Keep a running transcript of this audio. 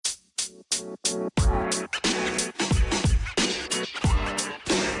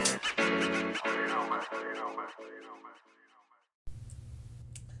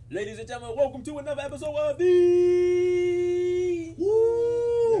Ladies and gentlemen, welcome to another episode of the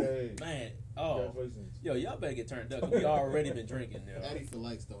Woo! Yay. Man, oh, Congratulations. yo, y'all better get turned up. We already been drinking now. Eddie for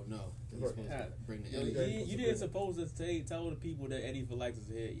likes don't know. He's supposed to bring the Yo, Eddie. you didn't supposed to tell the people that Eddie for likes is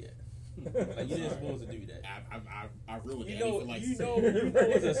here yet. Like you didn't supposed to do that. I ruined You Eddie know, for likes. you know,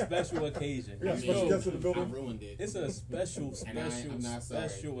 it's a special occasion. Yeah, You special know, guest in the I building. ruined it. it's a special, And I'm not sorry.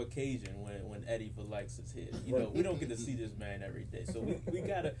 special occasion when Eddie for likes is here. You know, we don't get to see this man every day, so we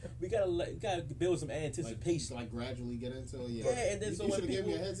gotta build some anticipation. Like gradually get into it. Yeah, and then you so should when have given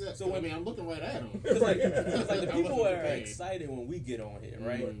me a people, heads up. so I when mean, I'm looking right at him. It's like the I people wasn't are prepared. excited when we get on here,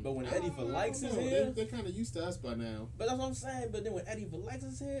 right? Mm. But when I Eddie for don't likes is know. here, They're kind of used to us by now. but that's what I'm saying. But then when Eddie for likes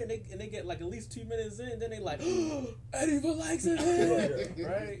is here, and they get like at least 2 minutes in, then they like, Eddie for likes is here,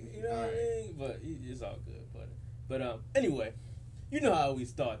 right? You know what I mean? But it's all good, but anyway, you know how we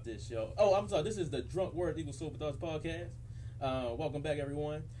start this show. Oh, I'm sorry. This is the Drunk Word Equal Sober Thoughts podcast. Welcome back,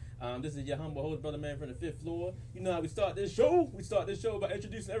 everyone. This is your humble host, Brother Man from the 5th floor. You know how we start this show? We start this show by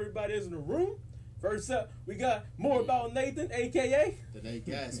introducing everybody that's in the room. First up, we got more about Nathan, a.k.a. The Nate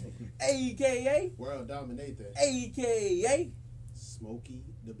Gatsby. a.k.a. World dominator. a.k.a. Smokey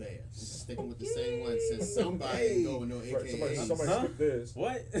the Bear. I'm sticking with the same one since somebody ain't going no Right, AKA. somebody Huh? skipped this.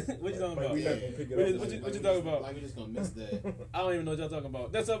 What? What you talking Like, about? we Yeah. have to pick it What up. is- what you we talking just- about? Like we just gonna miss that. I don't even know what y'all talking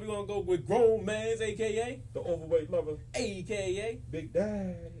about. That's how we gonna go with Grown Man's, a.k.a. The overweight lover, a.k.a. Big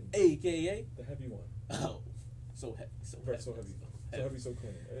Dad, a.k.a. the heavy one. Oh, so heavy. Right, so heavy. So heavy, so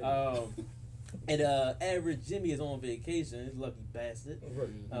clean. Hey. And average Jimmy is on vacation. His lucky bastard. Right.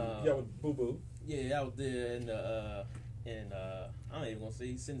 Yeah, with Boo Boo. Yeah, out there in I'm not even gonna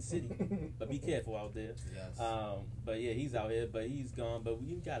say Sin City, but be careful out there. Yes. But yeah, he's out here, but he's gone. But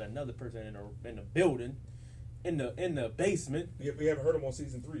we got another person in the building, in the basement. We haven't heard him on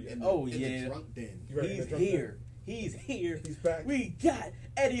season 3 yet. In Oh, the yeah. drunk den. You ready to He's jump in? here. He's here. He's back. We got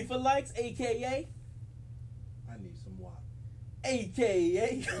Eddie for likes, aka I need some water.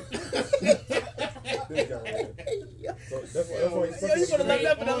 aka. This guy right here. So that's why he's Yo, you fucking gonna let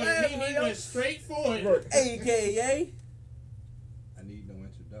that for the Oh, last he one, yo. went straight for it. Right. aka I need no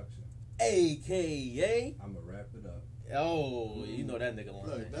introduction. aka. I'ma wrap it up. Oh, you know that nigga line.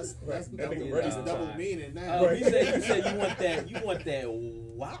 Look, that's That double, nigga that's ready. double meaning now. Oh, Right. you said you want that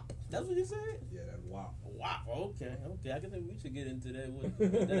wop. That's what you said. Yeah, that wow. Wop. Okay. I guess we should get into that. What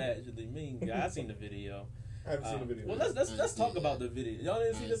that actually means? I seen the video. I haven't seen the video. Well, let's talk about the video. Y'all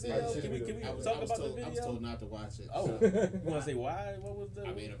didn't see the I video? didn't see the Can we video. talk about the I was video? told not to watch it. Oh, so. you want to say why? What was the?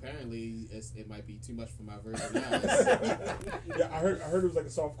 I mean, apparently it might be too much for my version now. Yeah, I heard it was like a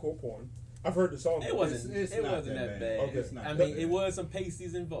softcore porn. I've heard the song. It wasn't. It's It not wasn't that that bad. bad. Okay. It's not I that mean, bad. it was some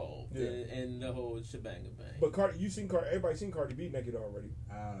pasties involved Yeah. and the whole shebang bang. But Cardi, you seen Cardi? Everybody seen Cardi B naked already,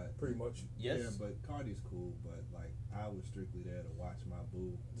 pretty much. Yes. Yeah, but Cardi's cool, but like I was strictly there to watch my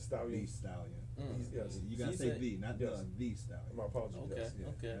boo, The Stallion. the Stallion. Mm. Yes. You gotta She say said- the, not Yes. the Stallion. My apologies. Okay. Yes. Yeah,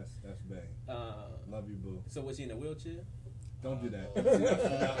 Okay. That's bang. Uh, Love you, boo. so was she in a wheelchair? Don't do that.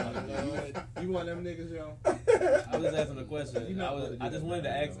 Oh, You one of them niggas, yo? I was just asking a question. You not about to do I just that, wanted to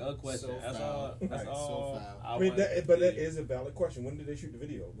man, ask yo. a question. So That's foul. all. That's Right, so all. foul. I mean, wanted to but that see. is a valid question. When did they shoot the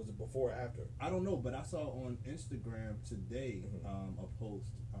video? Was it before or after? I don't know, but I saw on Instagram today Mhm. a post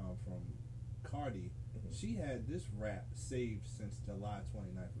from Cardi. Mhm. She had this rap saved since July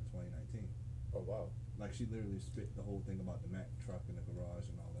 29th of 2019. Oh wow. Like she literally spit the whole thing about the Mack truck in the garage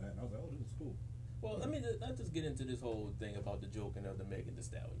and all that. And I was like, oh, this is cool. Well, let's just get into this whole thing about the joking of the Megan Thee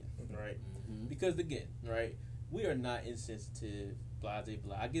Stallion, right? Mhm. Because again, right, we are not insensitive, blah blah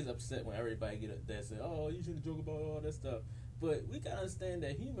blah. I get upset when everybody get up there and say, "Oh, you shouldn't joke about all that stuff." But we gotta understand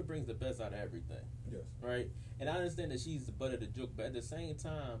that humor brings the best out of everything, Yes. right? And I understand that she's the butt of the joke, but at the same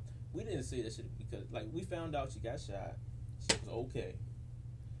time, we didn't say that shit because, like, we found out she got shot, she was okay,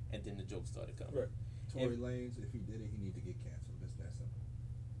 and then the joke started coming. Right. Tory Lanez, if he did it, he need to get canceled. It's that simple.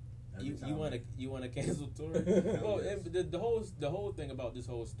 Every You time you want to cancel Tory? Well, yes. and the whole thing about this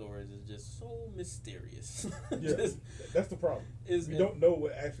whole story is just so mysterious. Yeah. Just- That's the problem. is We don't know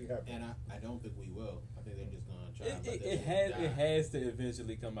what actually happened. And I don't think we will. I think they're just gonna try. and let that it shit die. has to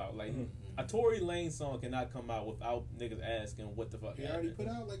eventually come out. Like Mhm. a Tory Lanez song cannot come out without niggas asking what the fuck. He already happened.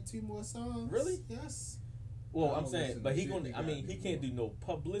 put out like 2 more songs. Really? Yes. Well, I I'm don't saying, listen but to he shit gonna. they I mean, gotta he do, can't bro. do no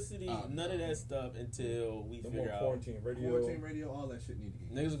publicity, Oh, none of no. that stuff until we The more figure out. quarantine radio. Quarantine radio, all that shit need to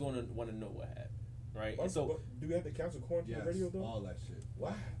get Niggas are gonna want to know what happened, right? But- And so but do we have to cancel quarantine Yes, radio though? all that shit.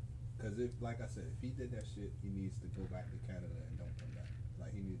 Why? Because if, like I said, if he did that shit, he needs to go back to Canada and don't come back.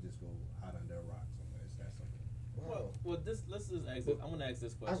 Like he needs to just go hide under a rock somewhere. It's that simple. Wow. Well, let's just ask this. I want to ask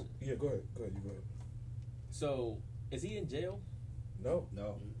this question. Yeah, go ahead. You go ahead. So, is he in jail? No.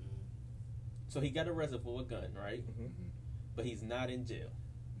 No. So he got arrested for a gun, right? Mm-hmm. But he's not in jail.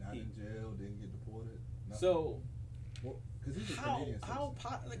 Not in jail. Didn't get deported. Nothing. So, because he's a how Canadian how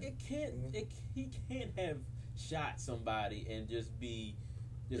citizen. like it can't he can't have shot somebody and just be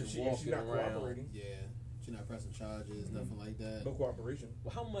just If she's walking not around. cooperating, Yeah, she's not pressing charges, nothing like that. no cooperation.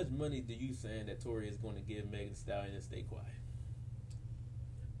 Well, how much money do you saying that Tory is going to give Megan Thee Stallion to stay quiet?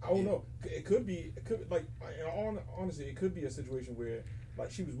 I don't know. It could be like honestly, it could be a situation where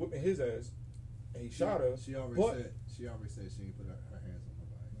like she was whipping his ass and he shot her. She already but, said she ain't put her hands on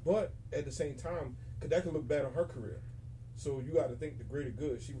nobody. But at the same time, cause that could look bad on her career. So you got to think the greater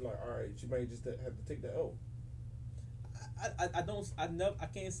good. She was like, all right, she may just have to take the L. I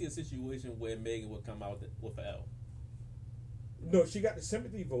can't see a situation where Megan would come out with an L. No, she got the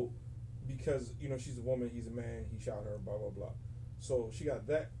sympathy vote because she's a woman, he's a man, he shot her, blah blah blah. So she got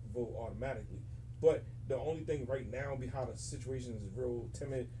that vote automatically. But the only thing right now behind the situation is real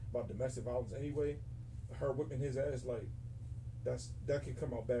timid about domestic violence anyway. Her whipping his ass, like that could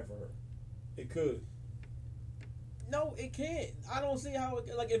come out bad for her. It could. No, it can't. I don't see how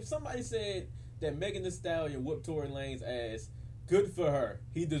it, like if somebody said that Megan Thee Stallion whooped Tory Lane's ass, good for her.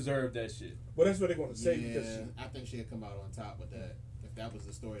 He deserved that shit. Well, that's what they're going to say Yeah, because I think she'd come out on top with that if that was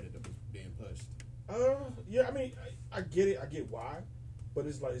the story that was being pushed. yeah, I mean, I get it. I get why, but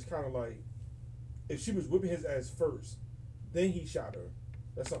it's kind of like if she was whipping his ass first, then he shot her.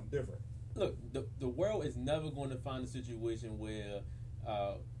 That's something different. Look, the world is never going to find a situation where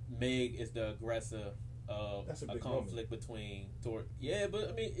Meg is the aggressor of That's a a big conflict between Tory. Yeah, but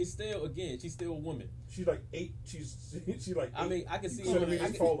I mean, it's still she's still a woman. She's like 8. She's like. I mean, I can see.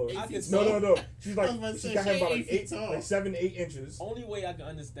 centimeters taller. I can see. No. She's I like was about to she say, got him she about ain't like 8, tall. like 7-8 inches. Only way I can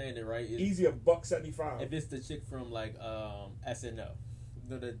understand it, right, is Easy $175. if it's the chick from like SNL.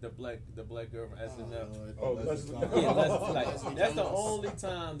 The black girl from SNL. Oh, Leslie Leslie. Jones. Yeah, Leslie that's the Jones. only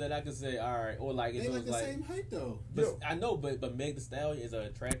time that I can say, all right, or like if They it like was the like. same height though. But Yo. I know, but Meg Thee Stallion is an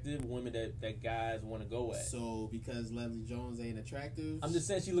attractive woman that guys want to go at. So because Leslie Jones ain't attractive, I'm just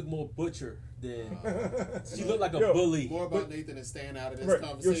saying she look more butcher than Uh, she look like a Yo, bully. more about Nathan is staying out of this Right.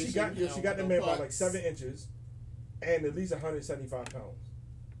 conversation. She got the man by like 7 inches, and at least 175 pounds.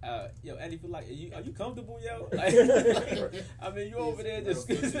 Yo, Eddie, feel like are you comfortable, yo? Like, I mean, you over there just.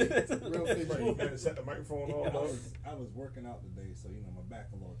 Real fidgety. Right, you gotta set the microphone all Yeah. up. I was working out today, so my back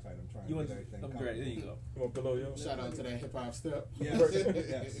a little tight. I'm trying You to want? get everything I'm covered. great. There you go. You want pillow, yo? Shout out to that hip hop step.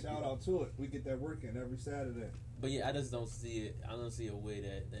 Yes, shout out to it. We get that working every Saturday. But yeah, I just don't see it. I don't see a way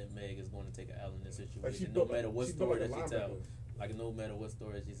that Meg is going to take an L in this situation, Like she no built matter what she built story like that a she tells. linebacker. Like no matter what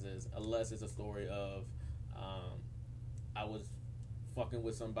story she says, unless it's a story of, I was fucking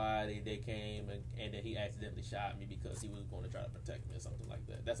with somebody, they came and then he accidentally shot me because he was going to try to protect me or something like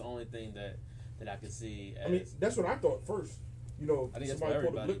that. That's the only thing that I can see. As, I mean, that's what I thought first. I think that's Somebody what pulled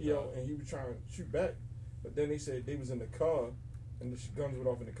a everybody blip yell thought. and he was trying to shoot back, but then they said they was in the car and the guns went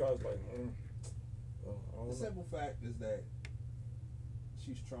off in the car. It's like, I don't The know. simple fact is that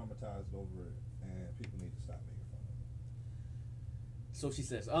she's traumatized over it, and people need to stop making fun of it. So she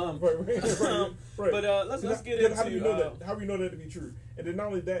says. Right. But let's get then into. how do we know that? How do we know that to be true? And then not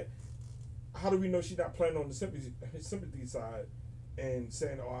only that, how do we know she's not playing on the sympathy side and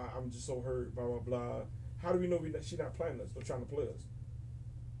saying, "Oh, I'm just so hurt," blah blah blah. How do we know she's not playing us or trying to play us?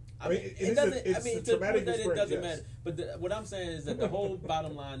 I mean, it it is doesn't. it's I mean, a to the point traumatic that it experience, doesn't yes. matter. But what I'm saying is that the whole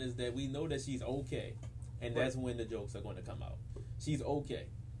bottom line is that we know that she's okay, and that's when the jokes are going to come out. She's okay.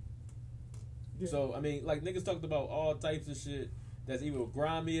 Yeah. So I mean, like niggas talked about all types of shit that's even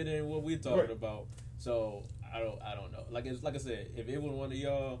grimier than what we're talking Right. about. So I don't know. Like I said, if it was one of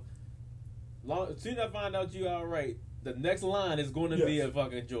y'all, as soon as I find out you all right, the next line is going to be Yes. a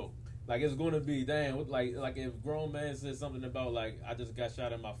fucking joke. Like it's going to be damn. Like if grown man says something about like I just got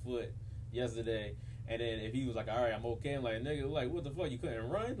shot in my foot yesterday, and then if he was like, all right, I'm okay, I'm like nigga, like what the fuck, you couldn't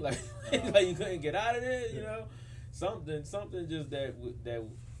run, like like you couldn't get out of there, you know, something just that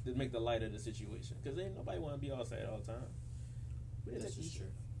make the light of the situation, because ain't nobody want to be all sad all the time. That's just true.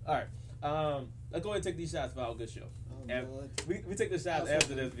 All right, let's go ahead and take these shots for our good show. Oh, And Lord. we take the shots That's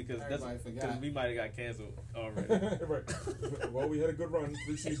after this because everybody forgot. we might have got canceled already. Right. Well, we had a good run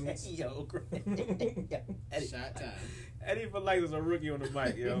 3 seasons. Yo, great. Eddie, Shot time. Eddie for like is a rookie on the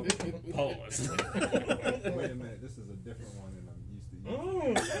mic, yo. Pause. Wait a minute, this is a different one than I'm used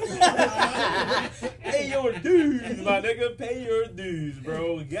to. Pay your dues, my nigga. Pay your dues,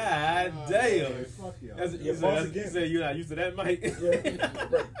 bro. God damn. Hey, fuck y'all. That's, Yeah, pause you again. said you're not used to that mic. Yeah,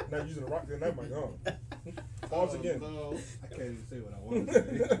 right. Not using the rock, then that might go. Pause again. No. I can't even say what I want to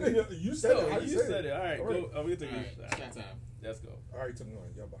say. You said it. How you said it. All right, All go. right. Oh, we can take All a right, shot. shot time. Let's go. All right, to the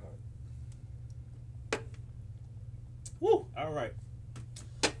line. Y'all behind. Woo! All right.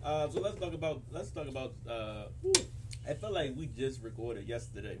 So let's talk about. I feel like we just recorded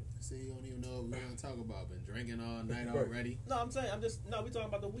yesterday. See, you don't even know what we're going to talk about. Been drinking all night Right. already. No, I'm saying we're talking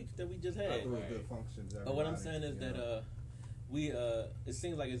about the week that we just I had. do good functions. But what I'm everybody, saying is you that know. we it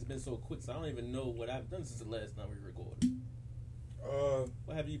seems like it's been so quick, so I don't even know what I've done since the last time we recorded.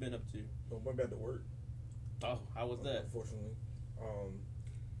 What have you been up to? I went back to work. Oh, how was that? Unfortunately,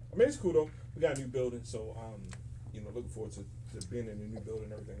 I mean it's cool though. We got a new building, so looking forward to being in the new building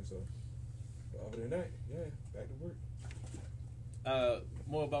and everything. So, but other than that, yeah, back to work.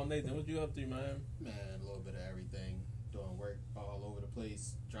 More about Nathan. What you up to, man? Man, a little bit of everything. Doing work all over the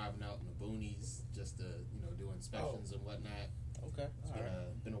place. Driving out in the boonies just to, do inspections and whatnot. Okay, It's all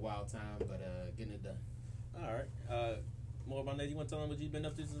right. been a wild time, but getting it done. All right. More about Nathan. You want to tell them what you've been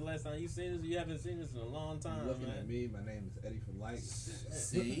up to since the last time you seen this? You haven't seen this in a long time, Looking man. at me, my name is Eddie for Light.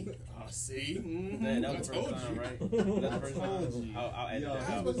 See? See? Mm-hmm. Man, that I was the told first time, you. right? That's the first told time. you. I'll edit Yo, that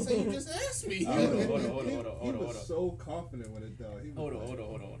I out. was about to say, you just asked me. Hold on. He was so confident with it, though. He was Hold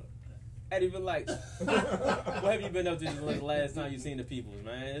on. Eddie, but like, what have you been up to since the last time you seen the peoples,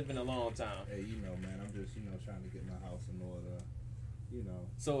 man? It's been a long time. Hey, man, I'm just, trying to get my house in order,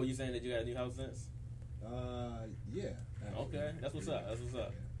 So you saying that you got a new house since? Yeah. Actually. Okay, that's what's up. Yeah.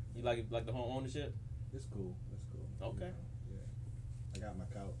 You like the home ownership? It's cool. Okay. Yeah. I got my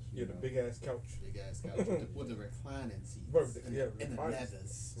couch. Yeah, the big ass couch. Big ass couch with the reclining seats. Perfect, And, yeah, and the recliners.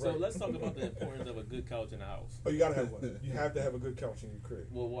 leathers. So Right. let's talk about the importance of a good couch in the house. Oh, you gotta have one. You have to have a good couch in your crib.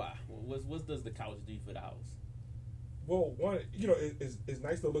 Well, why? What does the couch do for the house? Well, one, it's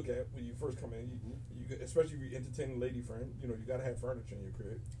nice to look at when you first come in. You especially if you entertain a lady friend. You gotta have furniture in your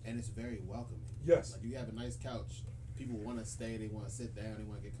crib. And it's very welcoming. Yes. Like you have a nice couch. People want to stay. They want to sit down. They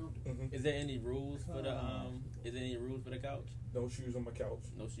want to get comfortable. Mm-hmm. Is there any rules for the Is there any rules for the couch? No shoes on my couch.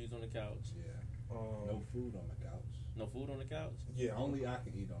 No shoes on the couch. Yeah. No food on the couch. No food on the couch. Yeah, Only I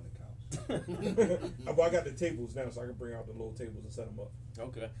can eat on the couch. Well, I got the tables now, so I can bring out the little tables and set them up.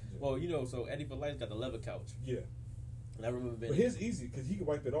 Okay. Well, so Eddie for Life's got the leather couch. Yeah, And I remember being but his easy because he can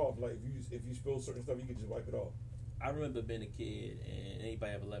wipe it off. Like if you spill certain stuff, he can just wipe it off. I remember being a kid and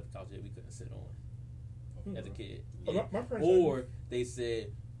anybody have a leather couch that we couldn't sit on as a kid. Oh, Yeah. my parents Or they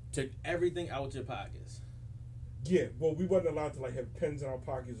said took everything out your pockets. Yeah, well, we wasn't allowed to have pens in our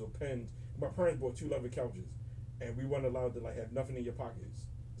pockets or pens. My parents bought 2 leather couches, and we wasn't allowed to have nothing in your pockets,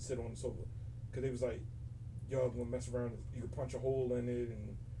 sit on the sofa, because they was like, y'all gonna mess around, you could punch a hole in it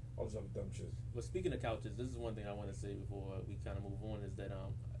and all this other dumb shit. Well, speaking of couches, this is one thing I want to say before we kind of move on is that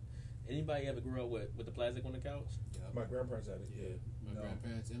anybody ever grew up with the plastic on the couch? Yep. My grandparents had it. Yeah. My No.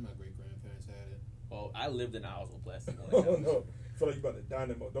 grandparents and my great grandparents had it. Well, I lived in a house with plastic on the couch. Oh no, feel like you about to die in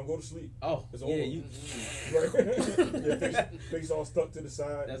them. Don't go to sleep. Oh, It's yeah, over. you. Right? Your face all stuck to the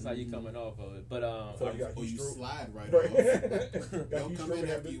side. That's how you coming off of it. But So you got Or heat you stroke. slide right Right. off. Got Don't heat come stroke in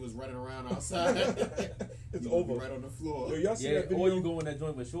and after have you was running around outside. It's You gonna over. be right on the floor. Yo, y'all see yeah, that video? or you go in that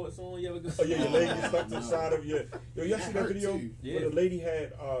joint with shorts on. You ever go? Oh yeah, your leg is stuck to the No. side of your. Yo, y'all That see that hurt, video too. Yeah. where the lady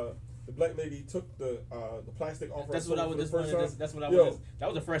had the black lady took the plastic off her That's what I sofa was for just the wanted. first time. That's what I Yo. was. That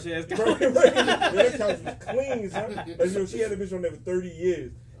was a fresh ass couch. Right, right. Yeah, that couch was clean, son. Like, yo, she had a bitch on there for 30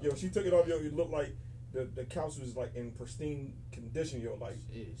 years. Yo, she took it off. Yo, it looked like the couch was in pristine condition. Yo,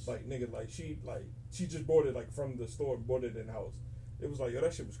 Jeez. nigga, she just bought it from the store and bought it in the house. It was like, yo,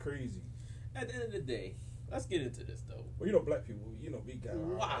 that shit was crazy. At the end of the day, let's get into this though. Well, black people, we got our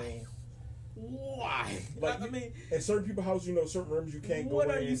Why? Why? Like, I mean, in certain people's house, certain rooms you can't go in.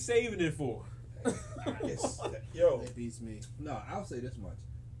 what are you saving it for? Yes. Yo, That beats me. No, I'll say this much.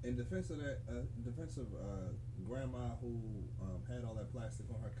 In defense of that, grandma who had all that plastic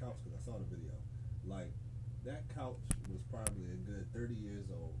on her couch, because I saw the video, that couch was probably a good 30 years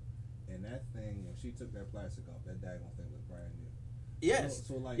old, and that thing, when she took that plastic off, that daggone thing was brand new. Yes.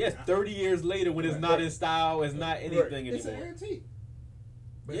 So, Yes. 30 years later, when it's Right. not in style, it's not anything It's an anymore. antique.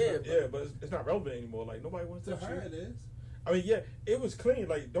 but Yeah, but it's not relevant anymore. Like nobody wants To that her, shit. it is. I mean, yeah, it was clean.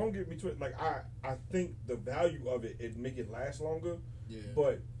 Like, don't get me twisted. Like, I think the value of it make it last longer. Yeah.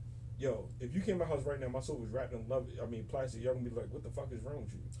 But, yo, if you came to my house right now, my sofa was wrapped in plastic. Y'all gonna be like, what the fuck is wrong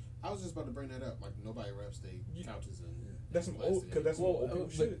with you? I was just about to bring that up. Like nobody wraps their You- couches and That's some old, because that's some Well, old people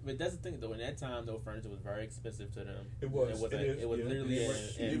shit. but that's the thing though. In that time, though, furniture was very expensive to them. It was. It was. It is, It was yeah. literally They an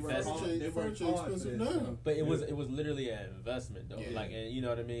worked- they worked investment. hard. They worked Furniture hard for expensive this, now. But it was Yeah. it was literally an investment though. Yeah. Like, and you know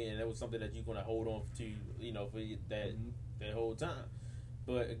what I mean. And it was something that you're gonna hold on to, for that Mhm. that whole time.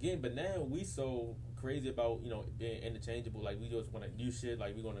 But again, but now we so crazy about being interchangeable. Like we just want to do shit.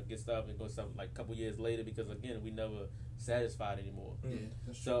 Like we're gonna get stuff and go stuff like a couple years later because again we never satisfied anymore. Yeah,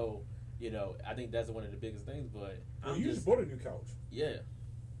 that's true. So I think that's one of the biggest things. But Well, you just bought a new couch. Yeah.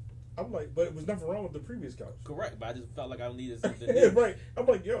 I'm like, but it was nothing wrong with the previous couch. Correct, but I just felt like I needed something new. Right. I'm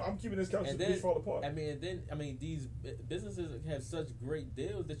like, yo, I'm keeping this couch And until these fall apart. I mean, these businesses have such great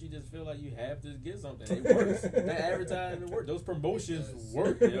deals that you just feel like you have to get something. It works. That advertising works. Those promotions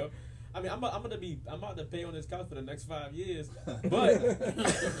work, I mean, I'm about to pay on this couch for the next 5 years, but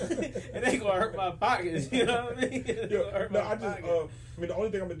it ain't gonna hurt my pockets. You know what I mean? I mean, the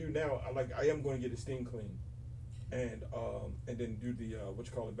only thing I'm gonna do now, I am going to get it steam clean, and then do the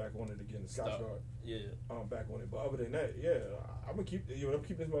back on it again, the Scotch Guard. Yeah. Back on it. But other than that, yeah, I'm gonna keep I'm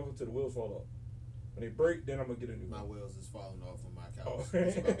keeping this motherfucker till the wheels fall off. When they break, then I'm gonna get a new one. My wheels is falling off on my couch. Oh.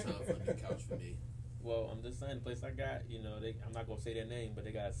 It's about time for a new couch for me. Well, I'm just saying, the place I got, I'm not gonna say their name, but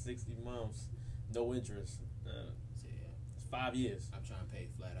they got 60 months, no interest. It's 5 years. I'm trying to pay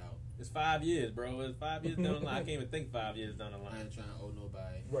flat out. It's 5 years, bro. It's 5 years down the line. I can't even think 5 years down the line. I ain't trying to owe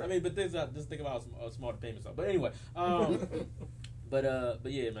nobody. Right. I mean, but just think about smarter payments. But anyway, but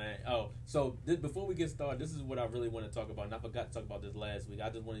yeah, man. Oh, so before we get started, this is what I really want to talk about. And I forgot to talk about this last week.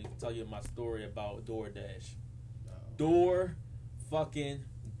 I just wanted to tell you my story about DoorDash. Door fucking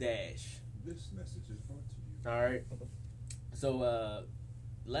Dash. This message is brought to you. All right. So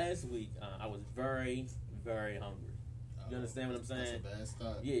last week I was very, very hungry. You understand what I'm saying? That's a bad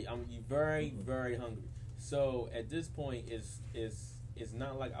start. Yeah, I'm very, very hungry. So at this point, it's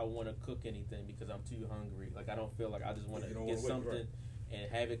not like I want to cook anything because I'm too hungry. Like I don't feel like I just want to get something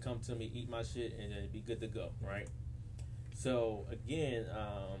and have it come to me, eat my shit, and then be good to go, right? So again,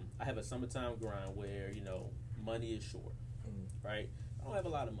 I have a summertime grind where money is short, right? I don't have a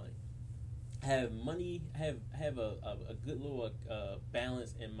lot of money. I have money, have a good little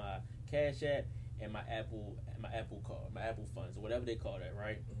balance in my Cash App and my Apple card, my Apple funds, or whatever they call that,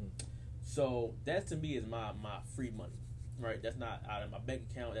 right? Mm-hmm. So that to me is my free money, right? That's not out of my bank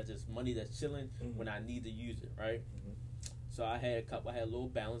account. That's just money that's chilling when I need to use it, right? Mm-hmm. So I had a little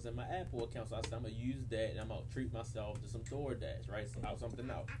balance in my Apple account. So I said I'm gonna use that and I'm gonna treat myself to some DoorDash, right? Out something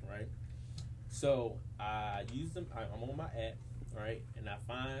out, right? So I use them. I'm on my app, right? And I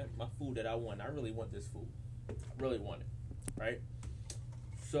find my food that I want. I really want this food. I really want it, right?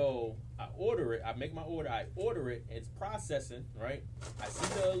 So I order it. I make my order. I order it. It's processing, right? I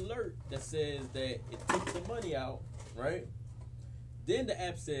see the alert that says that it took the money out, right? Then the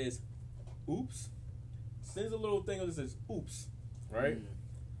app says, "Oops." Sends a little thing that says, "Oops," right?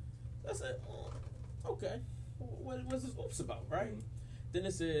 I said, "Okay, what's this oops about?" Right? Then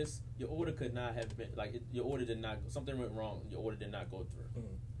it says your order could not have been your order did not. Something went wrong. Your order did not go through.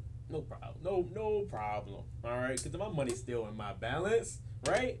 No problem. No problem. All right, because my money's still in my balance.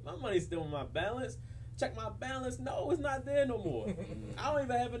 Right? My money's still in my balance. Check my balance. No, it's not there no more. I don't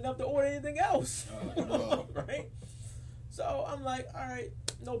even have enough to order anything else. Right? So I'm like, all right,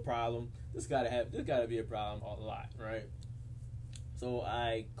 no problem. This gotta be a problem a lot, right? So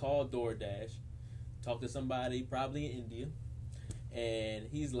I called DoorDash, talked to somebody probably in India, and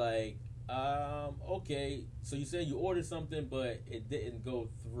he's like, okay, so you said you ordered something but it didn't go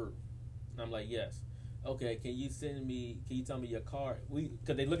through. And I'm like, yes. Okay, can you tell me your card?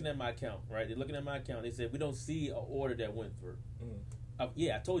 Because they're looking at my account, right? They're looking at my account. They said, we don't see an order that went through.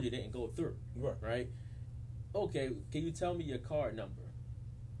 Yeah, I told you it didn't go through, right? Okay, can you tell me your card number?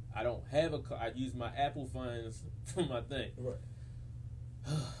 I don't have a card. I use my Apple funds for my thing. Right.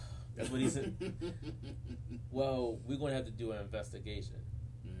 That's what he said. Well, we're going to have to do an investigation.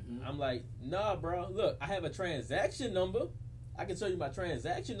 I'm like, nah, bro. Look, I have a transaction number. I can tell you my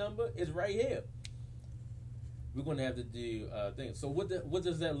transaction number. It's right here. We're going to have to do things. So what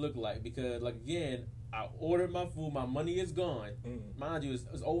does that look like? Because, again, I ordered my food. My money is gone. Mind you,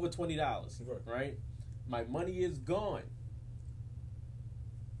 it's over $20, right? My money is gone.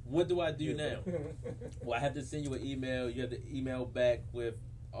 What do I do now? Well, I have to send you an email. You have to email back with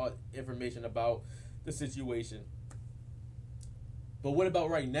all information about the situation. But what about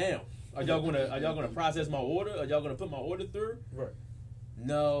right now? Are y'all gonna process my order? Are y'all gonna put my order through? Right.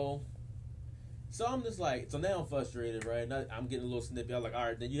 No. So I'm just like, so now I'm frustrated, right? Now I'm getting a little snippy. I'm like, all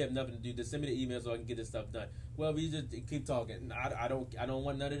right, then you have nothing to do. Just send me the email so I can get this stuff done. Well, we just keep talking. I don't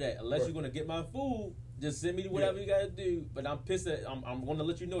want none of that. Unless you're gonna get my food, just send me whatever you gotta do. But I'm pissed at. I'm gonna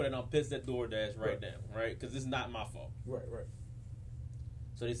let you know that I'm pissed at DoorDash right now, right? Because it's not my fault. Right.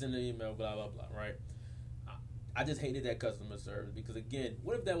 So they send an email, blah blah blah, right? I just hated that customer service because again,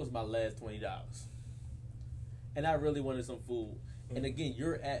 what if that was my last $20, and I really wanted some food? And again,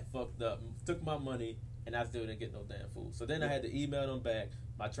 your app fucked up, took my money, and I still didn't get no damn food. So then I had to email them back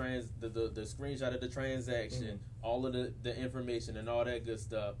my the screenshot of the transaction, all of the information and all that good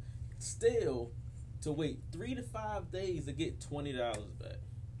stuff. Still to wait 3 to 5 days to get $20 back.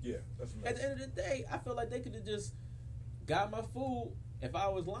 Yeah, that's At the end of the day, I feel like they could have just got my food. If I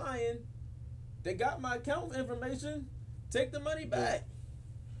was lying, they got my account information. Take the money back.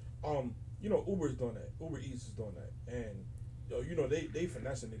 You know, Uber's doing that. Uber Eats is doing that, and you know they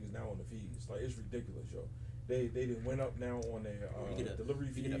finessing niggas now on the fees. Like, it's ridiculous, yo. They done went up now on their delivery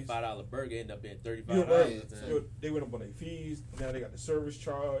fees. You get a $5 burger, end up being $35. Yeah, right. Yo, they went up on their fees. Now they got the service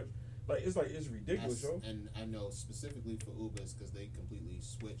charge. Like it's ridiculous, yo. And I know specifically for Ubers because they completely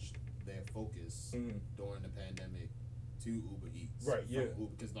switched their focus during the pandemic to Uber Eats. Right. Yeah.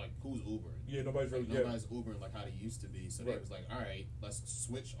 Because like, who's Ubering? Yeah, nobody's really. Nobody's Ubering like how they used to be. So Right. they was like, all right, let's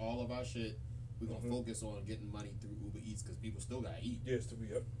switch all of our shit. We're gonna focus on getting money through Uber Eats because people still gotta eat. Yes, to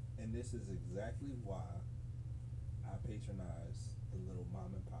be up. And this is exactly why I patronize the little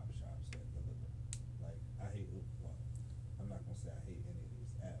mom and pop shops that deliver. Like, I hate Uber. Well, I'm not gonna say I hate any of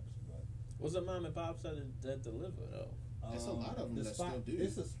these apps, but What's a mom and pop shop that deliver though? There's a lot of them the that spot, still do.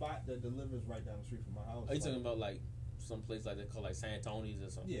 It's a spot that delivers right down the street from my house. Are you like, talking about like some place like they call like San Antonio's or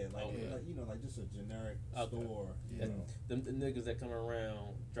something? Yeah, like, Okay. like, you know, like just a generic Okay. store. You Yeah. know, Them the niggas that come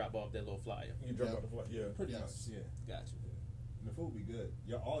around drop off their little flyer. You drop Yeah. out the flight. Yeah. pretty Yes. much, yeah. Gotcha. And the food be good.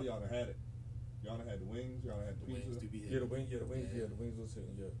 All y'all done had it. Y'all done had the wings. Y'all done had the The pizza. wings do be Yeah, hitting. the wings. Yeah, the wings. Yeah. Yeah, the wings was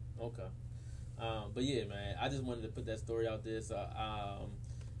hitting. Yeah. Okay. But yeah, man, I just wanted to put that story out there. So,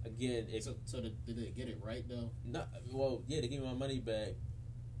 again, if So did they get it right though? they gave me my money back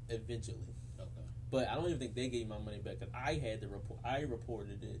eventually, Okay. but I don't even think they gave my money back because I had to report. I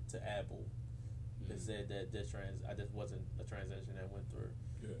reported it to Apple. That said that I just wasn't a transaction that went through.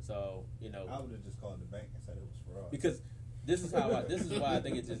 Yeah. So you know, I would have just called the bank and said it was fraud. because this is why I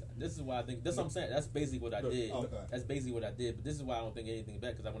think that's what I'm saying. That's basically what I did. Okay. That's basically what I did. But this is why I don't think anything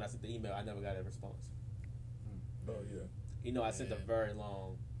back because when I sent the email, I never got a response. Oh yeah. You know, I sent a Yeah. very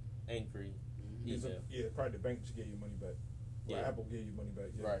long, angry It's email. yeah, probably the bank just gave you money back. Well, Yeah. Apple gave you money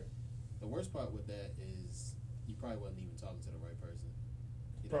back. Yeah. Right. The worst part with that is you probably wasn't even talking to the right person.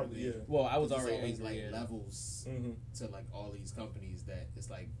 You know Probably, what I mean? yeah. Well, I was There's already always angry. like and- levels to like all these companies that it's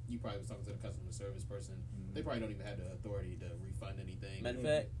like you probably was talking to the customer service person. They probably don't even have the authority to refund anything. Matter of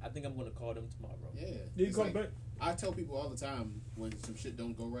fact, I think I'm going to call them tomorrow. Yeah. Yeah, you It's call like, back. I tell people all the time when some shit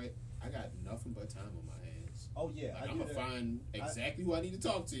don't go right, I got nothing but time on my hands. Oh yeah, Like, I I'm do gonna that. find exactly who I need to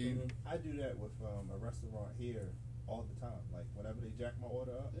talk to. I do that with a restaurant here all the time. Like whenever they jack my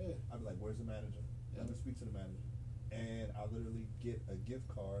order up, Yeah. I'll be like, "Where's the manager? Yeah. Let me speak to the manager." And I literally get a gift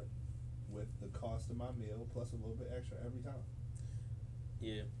card with the cost of my meal plus a little bit extra every time.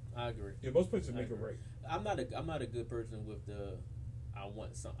 Yeah, I agree. Yeah, most places I make it agree. right. I'm not a good person with the I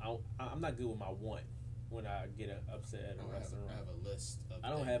want some. I'm not good with my want when I get upset at a restaurant. I have a list of I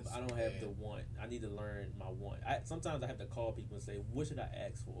don't have things, the and want. I need to learn my want. Sometimes I have to call people and say, "What should I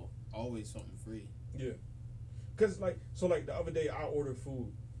ask for?" always something free. Yeah. Cause like the other day I ordered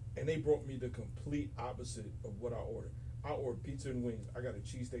food, and they brought me the complete opposite of what I ordered. I ordered pizza and wings. I got a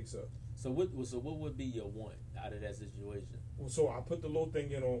cheesesteak sub. So what would be your want out of that situation? Well, so I put the little thing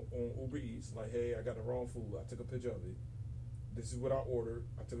in on Uber Eats, like, hey, I got the wrong food. I took a picture of it. This is what I ordered.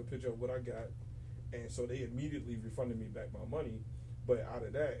 I took a picture of what I got, and so they immediately refunded me back my money. But out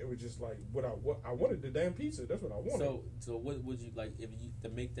of that, it was just like what I wanted the damn pizza. That's what I wanted. So what would you like if you to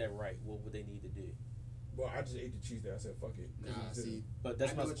make that right? What would they need to do? Well, I just ate the cheesesteak. I said, fuck it. 'Cause Nah, it was- see, But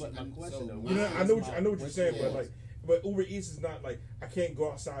that's I my know what you- question. so Though. my- You know, I know what you're saying, Yeah. but like, but Uber Eats is not like I can't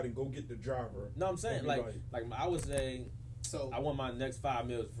go outside and go get the driver. No, I'm saying and be like I was saying, So I want my next 5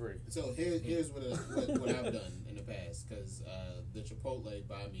 meals free. So here's what I've done in the past because the Chipotle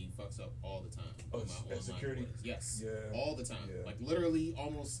by me fucks up all the time. Oh, on my that security? orders. Yes. Yeah. All the time. Yeah. Like literally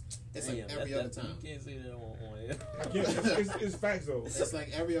almost. It's Damn, like every other time. You can't say that on air. I can't, it's facts though. It's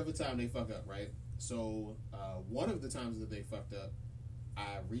like every other time they fuck up, right? So one of the times that they fucked up,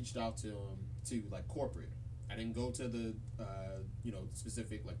 I reached out to them to like corporate. I didn't go to the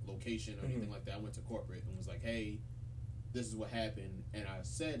specific like location or anything like that. I went to corporate and was like, hey, this is what happened, and I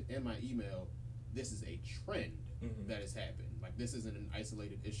said in my email, this is a trend that has happened. Like this isn't an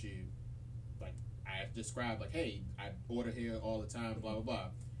isolated issue. Like I described, like, hey, I order here all the time, blah blah blah,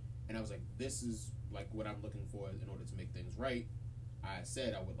 and I was like, this is like what I'm looking for in order to make things right. I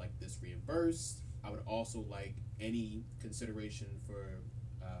said I would like this reimbursed. I would also like any consideration for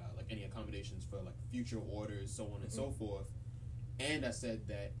like any accommodations for like future orders, so on and so forth. And I said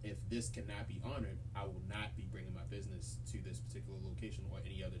that if this cannot be honored, I will not be bringing my business to this particular location or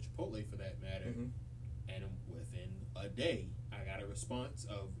any other Chipotle for that matter. And within a day, I got a response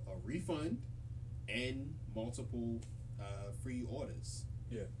of a refund and multiple free orders.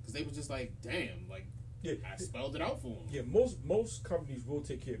 Yeah. Because they were just like, damn, like, Yeah. I spelled it out for them. Yeah, most companies will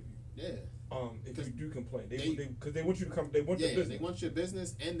take care of you. Yeah. If you do complain, they because they want you to come. They want your business. They want your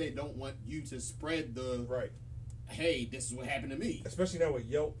business, and they don't want you to spread the right. Hey, this is what happened to me. Especially now with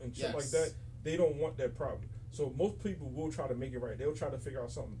Yelp and shit like that, they don't want that problem. So most people will try to make it right. They'll try to figure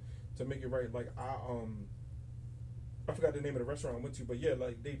out something to make it right. Like I forgot the name of the restaurant I went to, but yeah,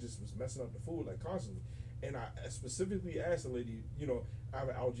 like they just was messing up the food like constantly. And I specifically asked the lady, you know, I have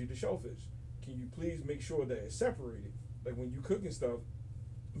an allergy to shellfish. Can you please make sure that it's separated? Like when you cooking stuff,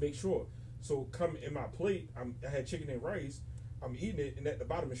 make sure. So come in my plate, I had chicken and rice. I'm eating it, and at the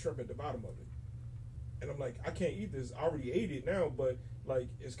bottom is shrimp at the bottom of it. And I'm like, I can't eat this. I already ate it now, but like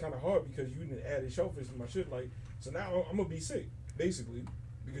it's kind of hard because you didn't add shellfish to my shit. Like, so now I'm gonna be sick basically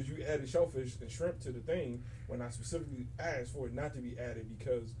because you added shellfish and shrimp to the thing when I specifically asked for it not to be added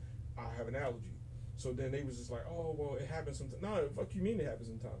because I have an allergy. So then they was just like, oh well, it happens sometimes. No, fuck you mean it happens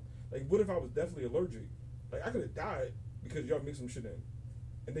sometimes? Like, what if I was definitely allergic? Like, I could have died because y'all mixed some shit in,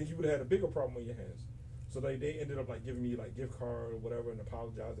 and then you would have had a bigger problem on your hands. So they ended up like giving me like gift card or whatever and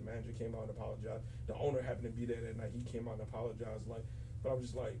apologized. The manager came out and apologized. The owner happened to be there that night. He came out and apologized. Like, but I was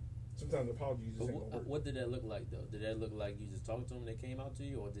just like, sometimes apologies just ain't gonna work. What did that look like though? Did that look like you just talked to them and they came out to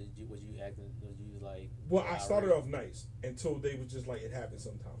you, or was you like? Well, I started off nice until they was just like, it happens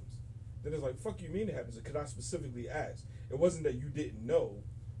sometimes. Then it's like, fuck you mean it happens? Because I specifically asked. It wasn't that you didn't know.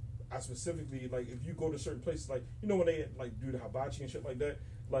 I specifically, like, if you go to certain places, like, you know when they like do the hibachi and shit like that,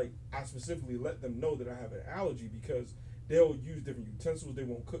 like I specifically let them know that I have an allergy because they'll use different utensils. They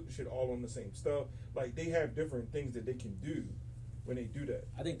won't cook the shit all on the same stuff. Like they have different things that they can do when they do that.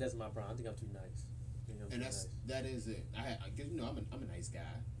 I think that's my problem. I think I'm too nice. And that is it. I guess you know I'm a nice guy,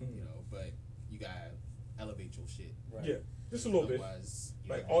 Mm-hmm. you know, but you gotta elevate your shit. Right. Yeah, just a little bit.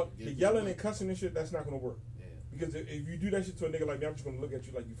 Like all the yelling and cussing and shit, that's not gonna work. Yeah. Because if you do that shit to a nigga like me, I'm just gonna look at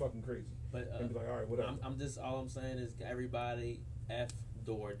you like you fucking crazy. But and be like, all right, whatever. I'm just all I'm saying is everybody F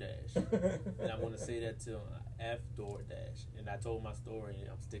DoorDash, and I'm gonna say that to them, F DoorDash. And I told my story and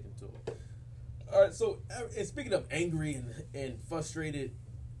I'm sticking to it. All right, so and speaking of angry and frustrated,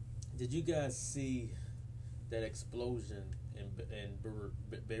 did you guys see that explosion in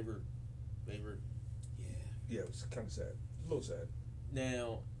Beirut? Yeah, it was kind of sad. A little sad.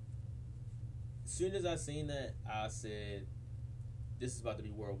 Now, as soon as I seen that, I said, this is about to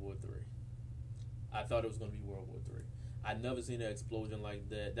be World War III. I thought it was going to be World War III. I never seen an explosion like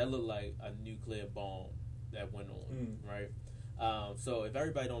that. That looked like a nuclear bomb that went on, right? So if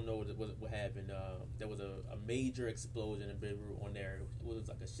everybody don't know what happened, there was a major explosion in Beirut on there. It was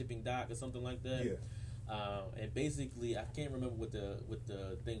like a shipping dock or something like that. Yeah. And basically, I can't remember what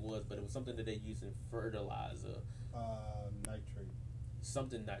the thing was, but it was something that they used in fertilizer. Nitrate.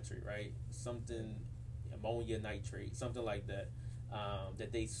 Something nitrate, right? Something ammonia nitrate, something like that.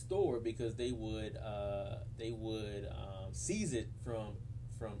 That they store because they would seize it from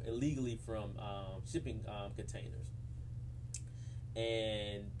illegally from shipping containers.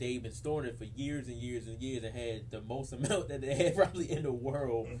 And they've been storing it for years and years and years and had the most amount that they had probably in the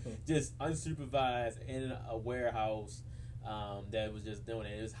world, just unsupervised in a warehouse that was just doing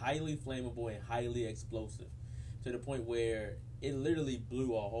it. It was highly flammable and highly explosive to the point where it literally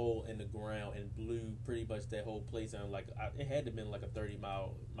blew a hole in the ground and blew pretty much that whole place on it had to have been like a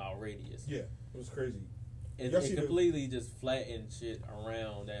 30-mile radius. Yeah, it was crazy. It completely just flattened shit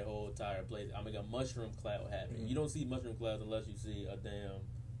around that whole entire place. I mean, a mushroom cloud happened. Mm-hmm. You don't see mushroom clouds unless you see a damn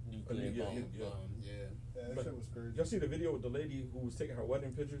nuclear bomb. That But shit was crazy. Y'all see the video with the lady who was taking her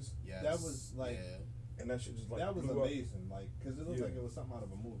wedding pictures? Yes. That was like, And that shit just like that was blew up. amazing. Like, because it looked like it was something out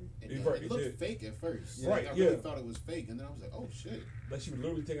of a movie. It looked fake at first. Yeah. Like, Right, I really yeah. thought it was fake, and then I was like, oh shit. Like she was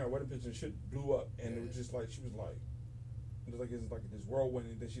literally taking her wedding pictures and shit blew up, and it was just like she was like, it was like it's like this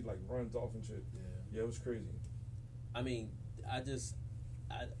whirlwind, and then she like runs off and shit. Yeah, it was crazy. I mean, I just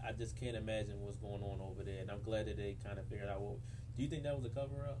can't imagine what's going on over there, and I'm glad that they kind of figured out. Well, do you think that was a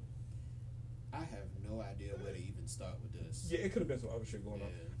cover up? I have no idea where to even start with this. Yeah, it could have been some other shit going on.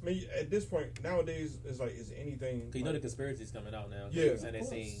 I mean, at this point nowadays, it's like, is anything? Cause you know the conspiracy's coming out now. Yeah, and they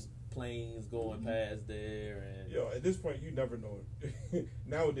seen planes going past there, and At this point, you never know.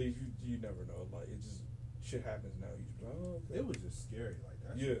 Nowadays, you never know. Like it just shit happens now. You just like, oh, okay. It was just scary. Like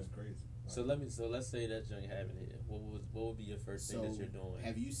that Yeah. shit was crazy. So let's say that you ain't having it. What would be your first thing that you're doing?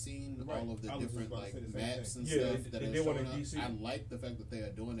 Have you seen Right. all of the I was just different about to like say the same maps thing. and Yeah, stuff that they are did one showing in up? DC. I like the fact that they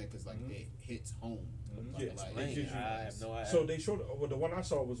are doing it because like it hits home. Yeah. Like, Explain. I have no idea. So they showed. Well, the one I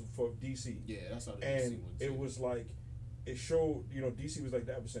saw was for DC. yeah, that's how the DC And one it too. was like, it showed, DC was like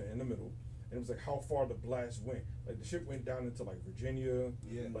the epicenter in the middle, and it was like how far the blast went. Like the shit went down into like Virginia.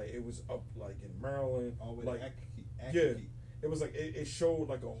 Yeah. Like it was up like in Maryland. All the way like to Akakie. yeah, it was like it showed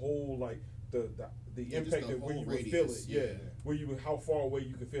like a whole like the Yeah, just impact the of where you whole would feel it. radius, Yeah. yeah. Where you how far away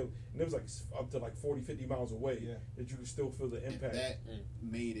you could feel it. And it was like up to like 40, 50 miles away Yeah. that you could still feel the impact. And that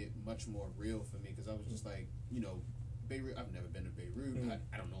made it much more real for me because I was just like, you know, Beirut. I've never been to Beirut. Mhm.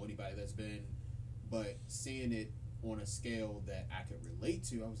 I don't know anybody that's been, but seeing it on a scale that I could relate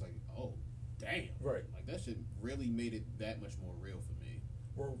to, I was like, oh, damn. Right. Like that shit really made it that much more real for me.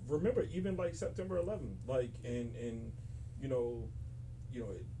 Well, remember even like September 11th, like and you know,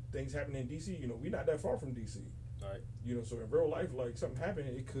 things happen in DC. You know, we're not that far from DC. Right. You know, so in real life, like something happened,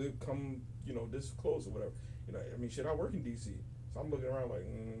 it could come, this close or whatever. You know, I mean, shit, I work in DC, so I'm looking around like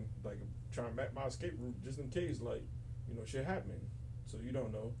trying to map my escape route just in case, like, shit happening. So you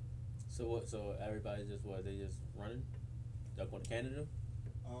don't know. So what? So everybody just they just running? Y'all going to Canada?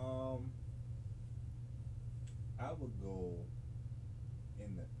 I would go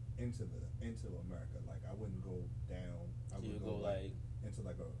into America. Like I wouldn't go down. I So would you go like into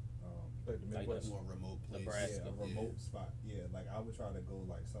like a Like the Like Midwest. More remote place. Nebraska. a remote spot. Yeah, like I would try to go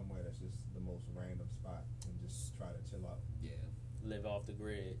like somewhere that's just the most random spot and just try to chill out. Yeah. live off the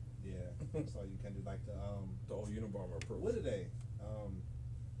grid. Yeah, that's all you can do. Like The old Unabomber approach. what are they?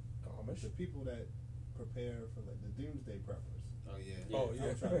 Amish? The people that prepare for like the doomsday preppers. Oh yeah. Oh, I'm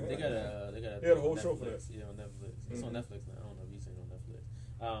yeah. trying to- They got a They had a whole show for Netflix. that. Yeah, on Netflix. It's on Mhm. Netflix now. I don't know if you've seen it on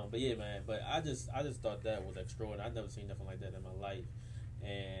Netflix. But yeah, man. But I just thought that was extraordinary. I've never seen nothing like that in my life,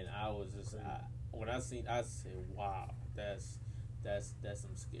 and I was just when I said, wow, that's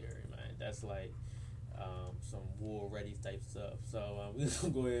some scary, man. That's like some war ready type stuff. So we're gonna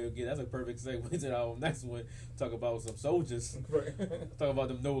go ahead and get that's a perfect segue to our next one. Talk about some soldiers. Right. Talk about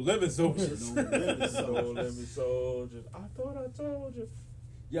them no limit soldiers. No limit No limit soldiers. I thought I told you.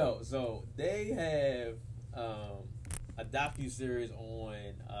 Yo, so they have a docu-series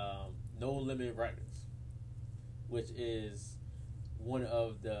on No Limit Records, which is one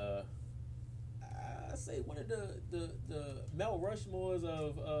of the I say one of the Mount Rushmores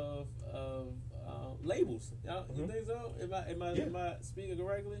of labels. You think so? Am I speaking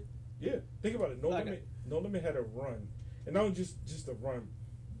correctly? Yeah, think about it. No Like Limit. No Limit had a run, and not just a run,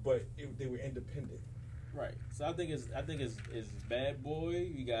 but they were independent. Right. So I think it's Bad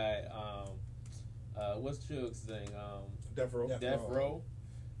Boy. You got what's Chug's thing? Death Row. Death Death Row.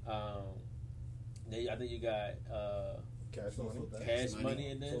 Row. I think you got Cash So- Money. so that- Cash Money. Money,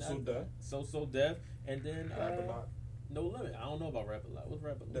 and then So Death. Death, and then Rap a Lot. No Limit. I don't know about Rap a Lot. What's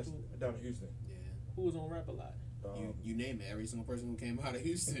Rap a Lot? That's down in Houston. Yeah. Who was on Rap a Lot? You name it. Every single person who came out of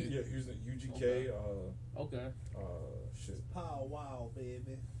Houston. Yeah, Houston. UGK. Okay. Okay. Shit. Pow wow,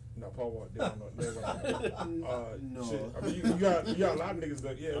 baby. No, Paul Wall. They don't know. They don't know. No. Shit. I mean, you got a lot of niggas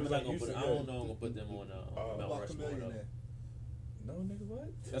that yeah. I'm it was not like gonna put. Houston, I yeah. don't know. I'm gonna put them on Mount Walk a Rushmore. Though. millionaire. No, nigga, what?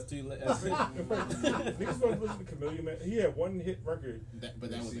 That's too late. Niggas want to listen to Chameleon Man. He had one hit record. But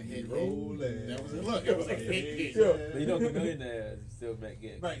that was a hit. Rolling. That was a look. It was a hit. Yeah. But you know, Chameleon still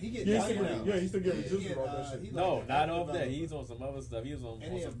get. Right, he get Yeah, money now. he still get He residuals get, on that shit. he No, like not an off that. developer. He's on some other stuff. He was on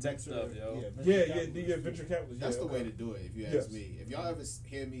And he some a tech venture- stuff, yo. venture Yeah, capitalist. venture capitalist. That's yeah, the way okay. to do it, if you ask Yes. me. If y'all ever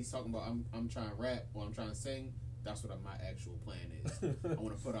hear me talking about I'm trying to rap or I'm trying to sing, that's what my actual plan is. I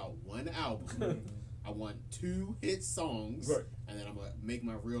want to put out one album. I want 2 hit songs, Right. and then I'm gonna make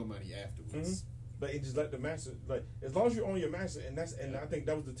my real money afterwards. Like it just let the master like as long as you own your master, and I think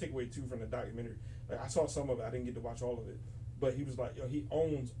that was the takeaway too from the documentary. Like I saw some of it, I didn't get to watch all of it, but he was like, he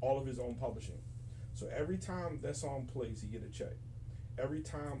owns all of his own publishing. So every time that song plays, he get a check. Every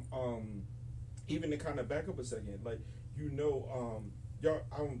time, even to kind of back up a second, like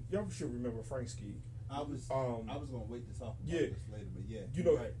y'all should remember Frank Ski. I was gonna wait to talk about Yeah. this later, but yeah. You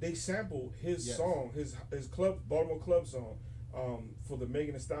know, right. they sampled his Yes. song, his club Baltimore club song, for the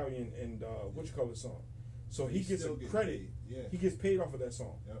Megan Thee Stallion and what you call it song. So he gets a still get credit. paid. Yeah. He gets paid off of that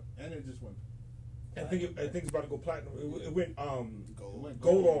song. Yep. And it just went. I think it's about to go platinum. It went Gold.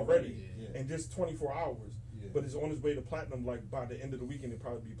 gold already, Yeah. in just 24 hours. Yeah. But it's on his way to platinum. Like by the end of the weekend, it'll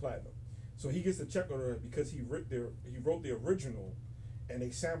probably be platinum. So he gets a check on it because he wrote the original, and they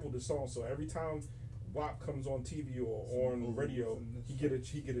sampled the song. So every time WAP comes on TV or on radio, he get a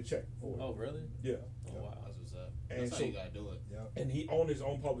check for it. Oh, really? Yeah. Oh, wow. That's what's up. And That's how so- you gotta do it. Yep. And he owned his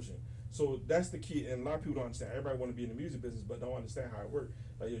own publishing. So that's the key, and a lot of people don't understand. Everybody want to be in the music business, but don't understand how it works.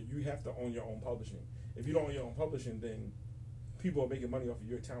 Like you have to own your own publishing. If you don't own your own publishing, then people are making money off of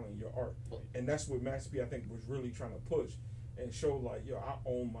your talent and your art. And that's what Max P, I think, was really trying to push and show, like, I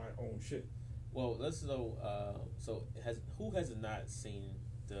own my own shit. Well, let's know. So who has not seen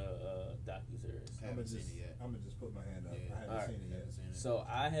the docuseries. I haven't seen it yet. I'm gonna just put my hand up. Yeah. I haven't Alright. seen it yet. So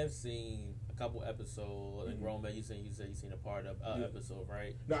I have seen a couple episodes. And Mhm. Grown Man, you said you seen a part of Yeah. episode,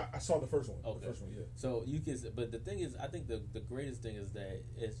 right? No, I saw the first one. Okay. The first one, yeah. So you can, but the thing is, I think the greatest thing is that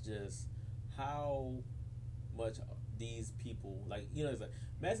it's just how much these people, like, you know, it's like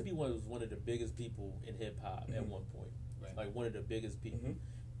Master P was one of the biggest people in hip hop at Mhm. one point, Right. like one of the biggest people, Mhm.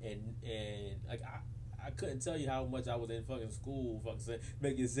 and like I couldn't tell you how much I was in fucking school, fucking say,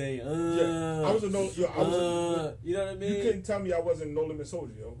 make it say, Yeah, I was a no. Yo, I was. you know what I mean? You couldn't tell me I wasn't No Limit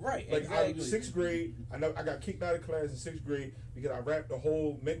Soldier, yo. Right, Like exactly. sixth grade, I got kicked out of class in sixth grade because I rapped the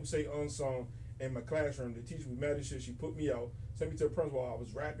whole "Make Me Say" song in my classroom. The teacher was mad as shit. She put me out, sent me to the principal. I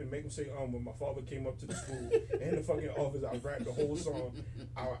was rapping "Make Me Say" when my father came up to the school in the fucking office. I rapped the whole song.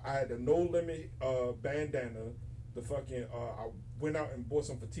 I had the No Limit bandana. The fucking I went out and bought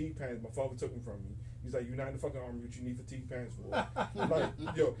some fatigue pants. My father took them from me. He's like, "You're not in the fucking army. What you need fatigue pants for?" Like,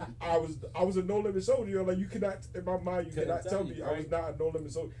 yo, I was a No Limit Soldier. Yo. Like, you cannot in my mind, you cannot tell me I was not a No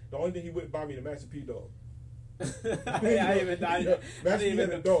Limit Soldier. The only thing he wouldn't buy me the Master P dog. I didn't even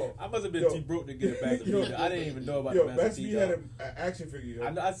had a dog. I must have been Yo. too broke to get a Master P. Yo. I didn't even know about Yo, the Master Master P. P had an action figure.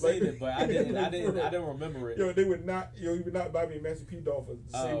 Yo. I seen it, but I didn't remember it. Yo, they would not. Yo, he would not buy me a Master P doll to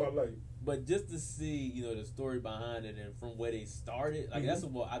save my life. But just to see, you know, the story behind it and from where they started, like that's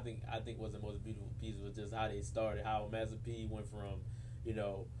what I think was the most beautiful piece was just how they started. How Master P went from, you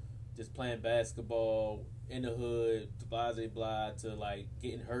know, just playing basketball in the hood to blah to like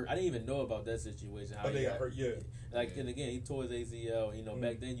getting hurt. I didn't even know about that situation. How But they got hurt, yeah. Like, and again, he tore his ACL. You know,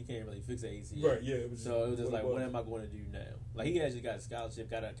 back then you can't really fix an ACL. Right, yeah. It was just like, what am I going to do now? Like, he actually got a scholarship,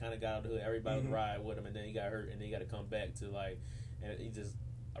 kind of got out of the hood. Everybody would ride with him, and then he got hurt, and then he got to come back to like, and he just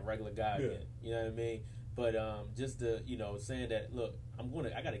a regular guy again. You know what I mean? But just the, you know, saying that, look,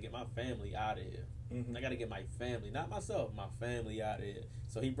 I got to get my family out of here. Mm-hmm. I got to get my family, not myself, my family out of here.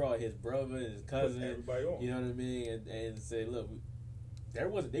 So he brought his brother and his cousin, everybody on. you know what I mean, and said, look,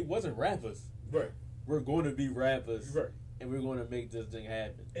 they wasn't rappers. Right. We're going to be rappers. Right. And we're going to make this thing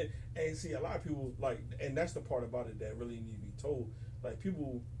happen. And see, a lot of people, like, and that's the part about it that really need to be told. Like,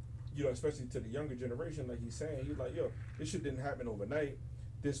 people, you know, especially to the younger generation, like he's saying, he's like, yo, this shit didn't happen overnight.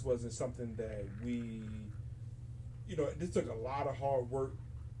 This wasn't something that we, you know, this took a lot of hard work,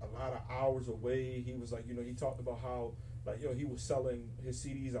 a lot of hours away. He was like, you know, he talked about how, like, yo, he was selling his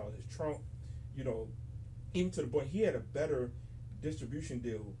CDs out of his trunk, you know, even to the point he had a better distribution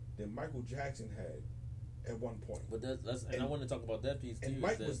deal than Michael Jackson had at one point. But that's and I want to talk about that piece too. And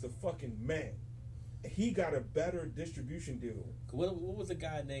Mike was the fucking man. He got a better distribution deal. What was the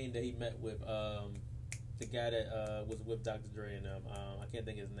guy name that he met with? The guy that was with Dr. Dre and I can't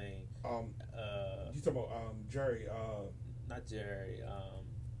think of his name. You talking about Jerry? Not Jerry.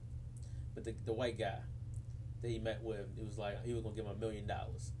 But the white guy that he met with, it was like he was gonna give him $1 million.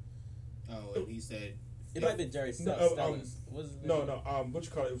 Oh, and he said it might have been Jerry No, Stellis. No, what you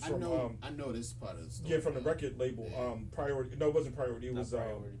call it? It was from I know this part of the story. yeah, from the record label. Yeah. Priority. No, it wasn't Priority. It Not was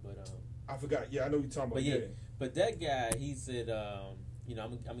Priority, but I forgot. Yeah, I know what you're talking about. But yeah, but that guy, he said, you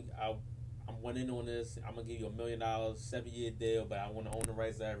know, I'm winning on this. I'm gonna give you $1 million, 7-year deal, but I want to own the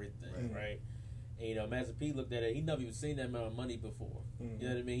rights to everything, right? And you know, Master P looked at it. He never even seen that amount of money before. You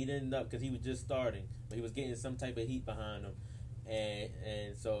know what I mean? He didn't know because he was just starting, but he was getting some type of heat behind him,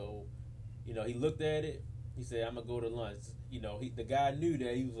 and so, you know, he looked at it. He said, "I'm gonna go to lunch." You know, the guy knew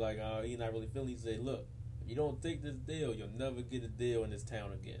that. He was like, he's not really feeling. He said, "Look, if you don't take this deal, you'll never get a deal in this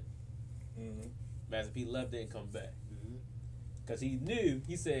town again." Master P left it and come back. Cause he knew,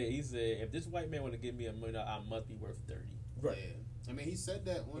 he said, if this white man want to give me $1 million, I must be worth 30. Right. Yeah. I mean, he said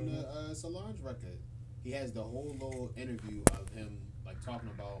that on the Solange record. He has the whole little interview of him like talking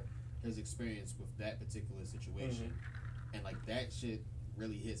about his experience with that particular situation, and like that shit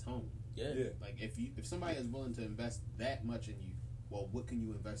really hits home. Yeah. Like if somebody is willing to invest that much in you, well, what can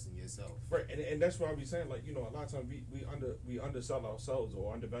you invest in yourself? Right, and that's why I be saying, like, you know, a lot of times we undersell ourselves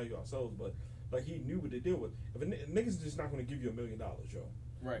or undervalue ourselves, but like he knew what to deal with. If niggas just not going to give you $1 million, yo.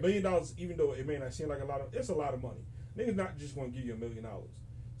 Right. $1 million, even though it may not seem like a lot of, it's a lot of money. Niggas not just going to give you $1 million.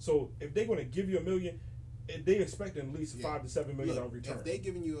 So if they're going to give you $1 million, they expect at least $5 to $7 million return. If they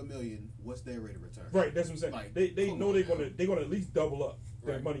giving you $1 million, what's their rate of return? Right, that's what I'm saying. Like, they know they're gonna at least double up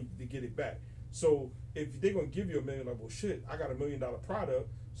their Right. money to get it back. So if they're gonna give you $1 million, like, well, shit, I got $1 million product,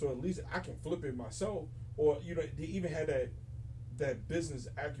 so at least I can flip it myself. Or, you know, they even had that business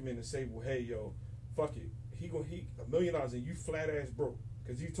acumen to say, well, hey, yo, fuck it, he $1 million and you flat ass broke,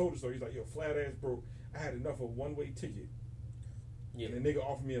 because you told us so. He's like, yo, flat ass broke. I had enough of one-way ticket. Yeah. And the nigga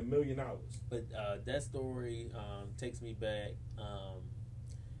offered me $1 million. But that story takes me back,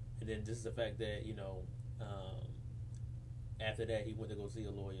 and then just the fact that, you know, after that, he went to go see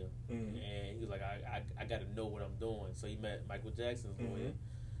a lawyer, and he was like, I got to know what I'm doing. So he met Michael Jackson's lawyer,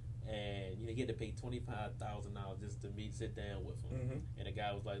 and he had to pay $25,000 just to sit down with him. And the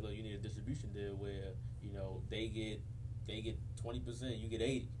guy was like, look, you need a distribution deal where they get 20%, you get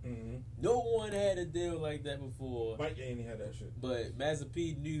 80. No one had a deal like that before. Mike ain't had that shit. But Master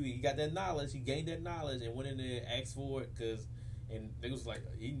P knew, he got that knowledge, he gained that knowledge, and went in there and asked for it, and they was like,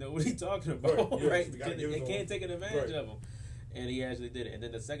 he know what he talking about, right? They can't take an advantage of him. And he actually did it. And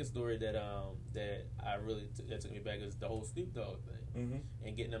then the second story that I really that took me back is the whole Snoop Dogg thing,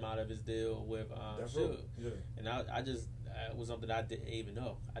 and getting him out of his deal with Suge. Yeah. And I just it was something I didn't even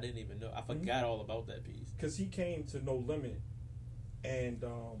know. I forgot all about that piece. Because he came to No Limit, and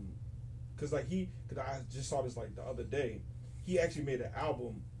because I just saw this like the other day. He actually made an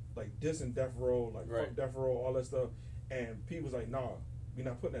album like dissing Death Row, like fuck Death Row, all that stuff. And P was like, nah, we're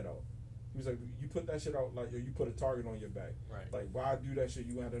not putting that out. He was like, you put that shit out, like, you put a target on your back. Right. Like, why do that shit?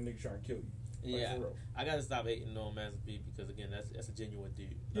 You gonna have that nigga trying to kill you. Like, yeah. I gotta stop hating on Master P, because again, that's a genuine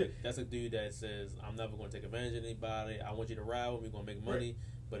dude. That's a dude that says, I'm never gonna take advantage of anybody. I want you to ride with me, we're gonna make money.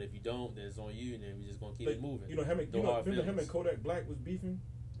 But if you don't, then it's on you, and then we just gonna keep it moving. Him and Kodak Black was beefing.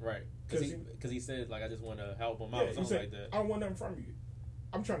 Right. Because he said, like, I just want to help him out or something like that. I don't want nothing from you.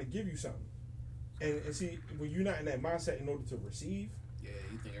 I'm trying to give you something. And see, when you're not in that mindset in order to receive. Yeah,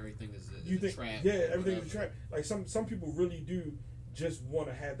 you think everything is a trap. Yeah, everything is a trap. Like, some people really do just want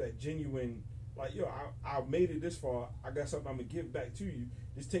to have that genuine, like, yo, I made it this far. I got something I'm going to give back to you.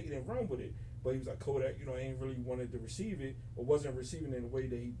 Just take it and run with it. But he was like, Kodak, ain't really wanted to receive it, or wasn't receiving it in the way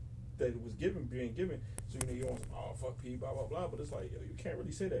that it was being given. So, you want some, oh, fuck P, blah, blah, blah. But it's like, yo, you can't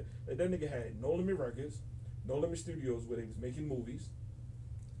really say that. Like, that nigga had No Limit Records, No Limit Studios, where they was making movies.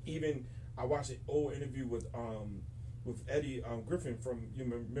 Even, I watched an old interview with Eddie Griffin from, you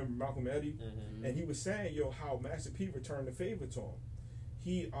remember Malcolm and Eddie? And he was saying, how Master P returned the favor to him.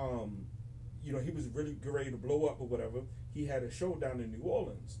 He, he was really ready to blow up or whatever. He had a show down in New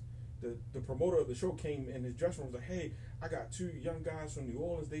Orleans. The promoter of the show came in his dressing room and was like, hey, I got 2 young guys from New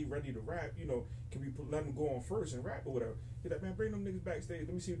Orleans. They ready to rap. Can we let them go on first and rap or whatever? He's like, man, bring them niggas backstage.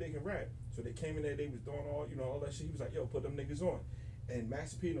 Let me see if they can rap. So they came in there. They was doing all that shit. He was like, yo, put them niggas on. And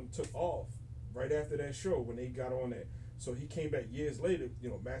Master P and them took off right after that show when they got on there. So he came back years later,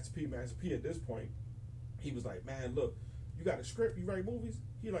 Master P at this point, he was like, man, look, you got a script, you write movies?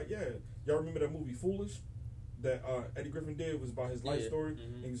 He like, yeah. Y'all remember that movie Foolish that Eddie Griffin did? It was about his life story.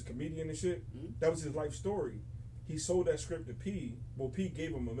 He was a comedian and shit. That was his life story. He sold that script to P. Well, P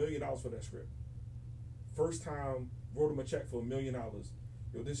gave him $1 million for that script. First time, wrote him a check for $1 million.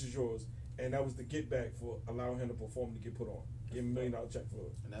 Yo, this is yours. And that was the get back for allowing him to perform to get put on. Give him $1 million check for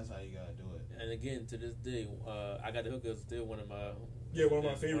it. And that's how you gotta do it. And again, to this day, I Got the Hook is still one of my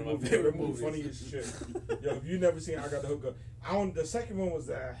favorite movies. Funny as shit. Yo, if you never seen I Got the Hook Up, the second one was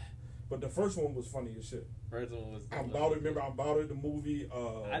but the first one was funny as shit. First one was. I'm About It. Remember, I'm About It, the movie.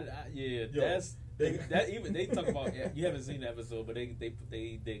 They talk about. You haven't seen the episode, but they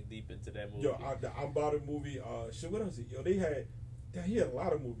dig deep into that movie. Yo, I'm About It movie. Shit, what else? Yo, he had a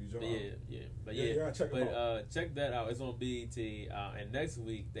lot of movies, yo. Check that out. It's on BET, and next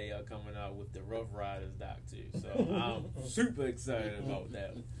week they are coming out with the Rough Riders doc too. So I'm super excited about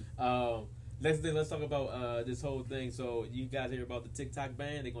that. Next thing, let's talk about this whole thing. So you guys hear about the TikTok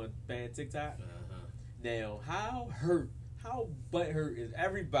ban? They're going to ban TikTok. Now, how butthurt is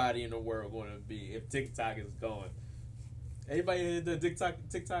everybody in the world going to be if TikTok is gone? Anybody in the TikTok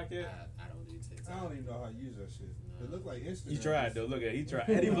yet? I don't do TikTok. I don't even know how to use that shit. It looked like Instagram. He tried though. Look at he tried.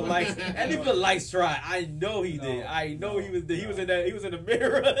 Eddie Likes tried. I know he did. I know he was. He was in that. He was in the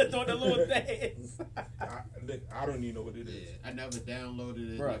mirror doing the little dance. I don't even know what it is. Yeah, I never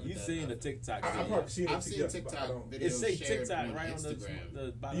downloaded it. Bro, you seen the TikTok? I've probably seen it. I've seen TikTok videos. It say shared TikTok on right Instagram. on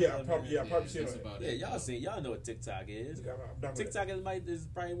the bottom. Yeah, I've probably seen it. Y'all know what TikTok is. TikTok is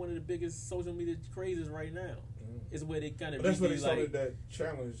probably one of the biggest social media crazes right now. It's where they kind of. That's where they started that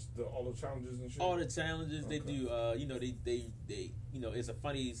challenge, all the challenges and shit. All the challenges they do. They it's a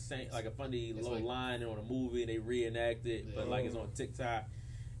funny little line on a movie. They reenact it, but like it's on TikTok.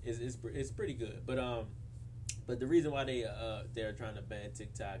 It's pretty good. But the reason why they're trying to ban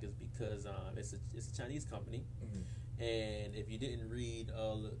TikTok is because it's a Chinese company, and if you didn't read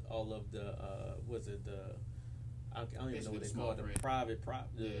all of the I don't even know what they call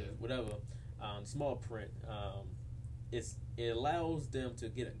it, whatever small print. It allows them to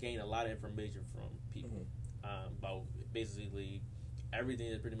gain a lot of information from people about basically everything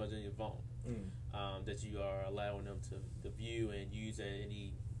that's pretty much in your phone that you are allowing them to view and use in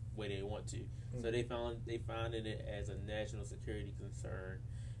any way they want to. So they found it as a national security concern,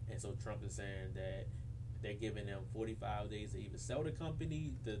 and so Trump is saying that they're giving them 45 days to either sell the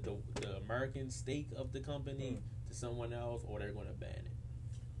company, the American stake of the company to someone else, or they're going to ban it.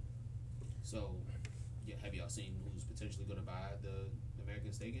 So, yeah, have y'all seen who's potentially going to buy the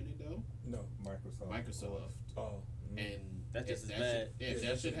American stake in it though? No. Microsoft. Oh. And That's just if as that bad. shit, if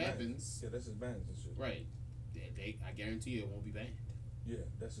that shit happens, Yeah, that's his man and shit. right? I guarantee you it won't be banned. Yeah,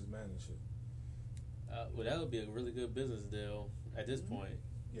 that's his man and shit. Well, that would be a really good business deal at this point.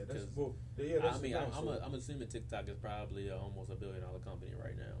 Yeah, that's 'Cause, well. Yeah, that's I mean, his man, so- I'm assuming TikTok is probably almost $1 billion company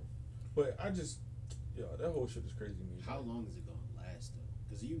right now. But I just, that whole shit is crazy to me. How long is it gonna last though?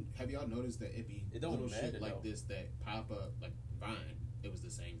 Because have y'all noticed that it don't little matter, shit like though. this that pop up like Vine? It was the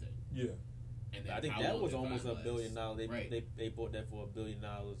same thing. Yeah. And then I think how that long was did almost Vine $1 billion. last? They bought that for $1 billion.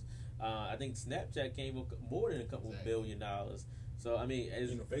 I think Snapchat came with more than a couple Exactly. $1 billion. So I mean,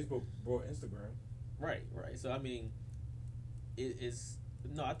 Facebook bought Instagram. right. So I mean, it's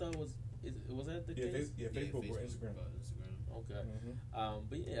no. I thought it was. Was that the case? Facebook bought Instagram. Okay. Mm-hmm.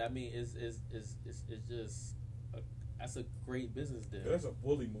 But yeah, I mean, it's just that's a great business deal. That's a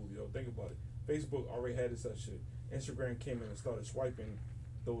bully move, yo. Think about it. Facebook already had this shit. Instagram came in and started swiping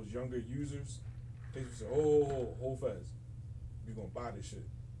those younger users. Facebook said, "Oh, hold fast. We're gonna buy this shit."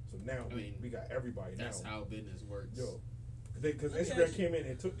 So now we got everybody now. That's how business works. Yo, because Instagram came in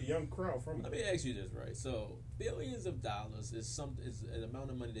and took the young crowd from it. Let me ask you this, right? So billions of dollars is an amount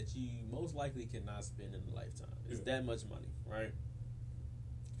of money that you most likely cannot spend in a lifetime. It's that much money, right?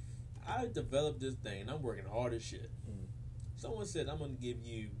 I developed this thing. I'm working hard as shit. Someone said I'm going to give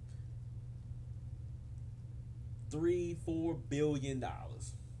you $3-4 billion.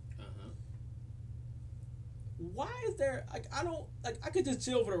 Why is there I could just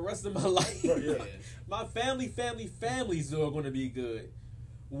chill for the rest of my life. Right, yeah. My families are going to be good.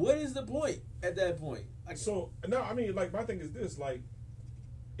 What is the point at that point? My thing is this,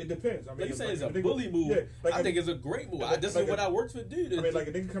 it depends. I mean, Like you say, like, it's a bully move. Yeah, I think it's a great move. This is what I worked for, dude. I mean, like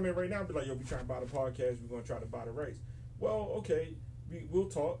a nigga come in right now and be like, "Yo, we trying to buy the podcast. We're gonna try to buy the rights." Well, okay, we'll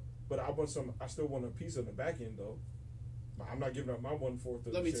talk, but I still want a piece of the back end though. I'm not giving up my 1/4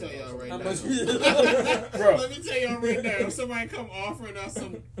 of Let me the tell share. y'all right How now. much- Bro. Let me tell y'all right now. If somebody come offering us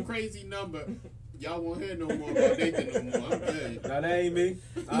some crazy number, y'all won't hear no more about Nathan no more. I'm good. No, that ain't me.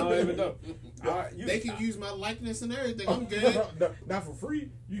 I don't even know. They can use my likeness and everything. I'm good. Not for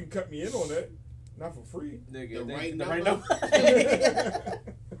free. You can cut me in on that. Not for free. Nigga, The right the right number. number.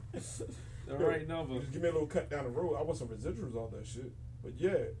 The right number. Just give me a little cut down the road. I want some residuals on that shit. But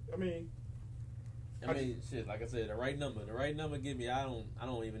yeah, I mean, shit. Like I said, the right number. The right number. Give me. I don't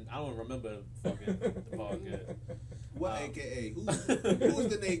remember fucking the podcast. What AKA? Who's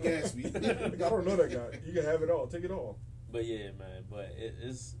the Nate Gatsby? I don't know that guy. You can have it all. Take it all. But yeah, man. But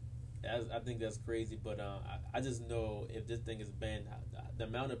it's. I think that's crazy. But I just know if this thing is banned, the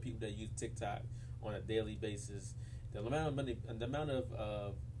amount of people that use TikTok on a daily basis, the amount of money, and the amount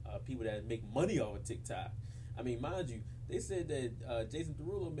of people that make money off of TikTok. I mean, mind you, they said that Jason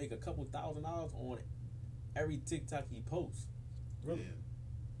Derulo make a couple $1,000s on every TikTok he posts. Really? Yeah.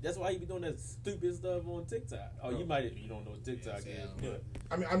 That's why he be doing that stupid stuff on TikTok. Oh, you don't know what TikTok is. Yeah. But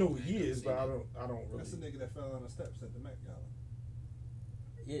I mean, I know who he is, but I don't really. That's the nigga that fell on the steps at the Met Gala.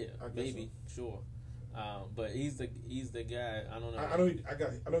 yeah, I guess maybe, sure. But he's the guy. I don't know.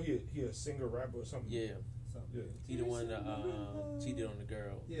 I know he a singer, rapper or something. Yeah, Yeah. he the one that cheated on the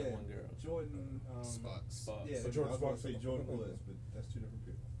girl. Yeah, That one girl. Jordan. Sparks. Yeah, So Jordan I was going to Sparks. say Jordan Woods, but that's two different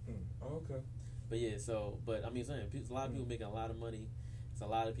people. Oh, okay. But yeah, but I mean, a lot of people making a lot of money. It's a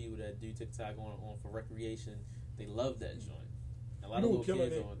lot of people that do TikTok on for recreation. They love that joint. A lot of little kids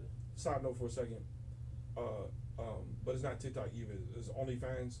on it. Side note for a second. But it's not TikTok either. It's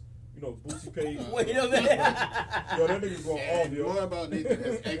OnlyFans. You know, Boosie page. Wait a minute. Yo, that nigga's going off, And yo. more about Nathan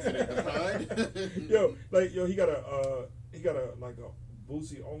has exited the pod. He got a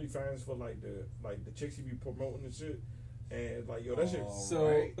Boosie OnlyFans for the chicks he be promoting and shit. And that shit.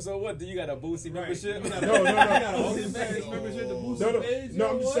 So what? Do you got a Boosie membership? No. OnlyFans membership to boost the page. No,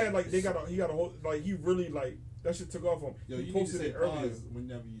 I'm just saying he got a whole he really that shit took off on him. Yo, He you need to posted say it earlier. pause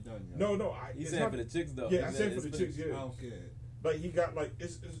whenever you done. Yo. No, He's it's saying not for the chicks though. Yeah, I He's said saying for the it's chicks. Yeah, I don't care. he got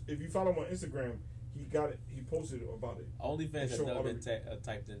it's if you follow him on Instagram, he got it. He posted about it. OnlyFans has Show never all been the-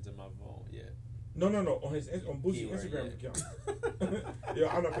 typed into my phone yet. No, on Boosie's Keyword, Instagram yeah. account. Yeah,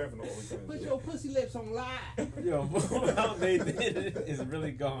 I'm not paying for no OnlyFans. Put yo. your pussy lips on live. Yo, Nathan is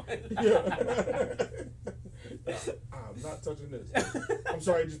really gone. Yeah. I'm not touching this. I'm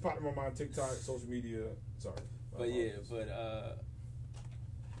sorry, it just popped in my mind. TikTok, social media. Sorry. But yeah,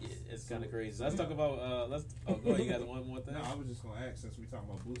 it's kind of crazy. Let's talk about. Oh, go ahead. You guys want one more thing? No, I was just gonna ask, since we talking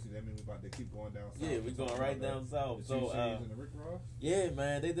about Boosie, that means we about to keep going down south. Yeah, we're going right down south. The So, 2 Chainz and the Rick Ross. yeah,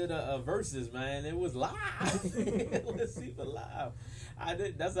 man, they did a versus, man. It was live. Let's see for live. I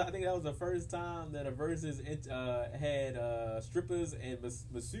think that was the first time that a versus had strippers and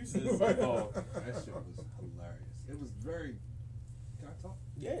masseuses involved. That shit was hilarious. It was very. Can I talk?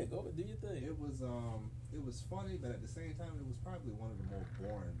 Yeah, go do your thing. It was funny, but at the same time, it was probably one of the more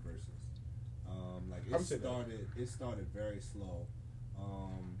boring verses. Like it started very slow,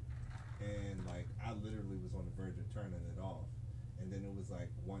 and like I literally was on the verge of turning it off, and then it was like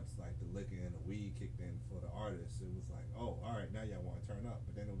once like the liquor and the weed kicked in for the artist, it was like, oh, all right, now y'all want to turn up,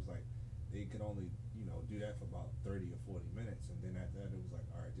 but then it was like they could only do that for about 30 or 40 minutes, and then after that it was like,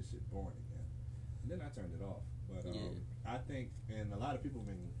 all right, this shit boring again, and then I turned it off. But I think, and a lot of people have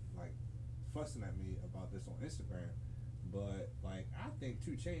been like fussing at me about this on Instagram, but like I think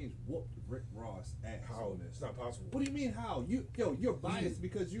 2 Chainz whooped Rick Ross ass. How? On this. It's not possible. What do you mean how? You're biased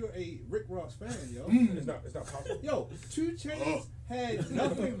because you're a Rick Ross fan, yo. It's not possible. Yo, 2 Chainz had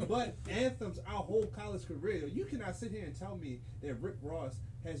nothing but anthems our whole college career. You cannot sit here and tell me that Rick Ross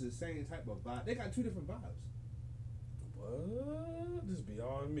has the same type of vibe. They got 2 different vibes. What? This is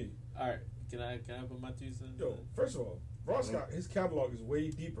beyond me. All right, can I put my 2 cents? Yo, first of all, Ross got his catalog is way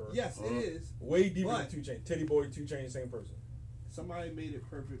deeper. Yes, it is. Way deeper But- than 2 Chainz. Teddy Boy, 2 Chainz, same person. Somebody made it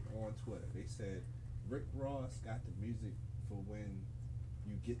perfect on Twitter. They said Rick Ross got the music for when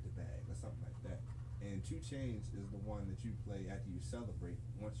you get the bag or something like that. And 2 Chainz is the one that you play after you celebrate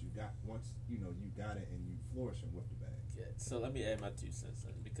once you got it and you flourishing with the bag. Yeah, so let me add my 2 cents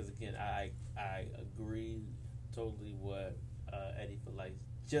in, because again, I agree totally what Eddie for Life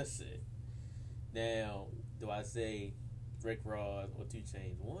just said. Now, do I say Rick Ross or 2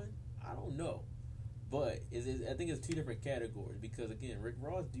 Chainz won? I don't know, but I think it's 2 different categories, because again, Rick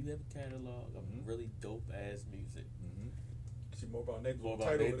Ross do have a catalog of really dope ass music. Shit, more about Nathan's More little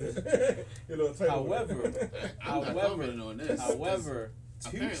about title over Nathan's. there. Your little title over However, there. I'm not commenting on this. However,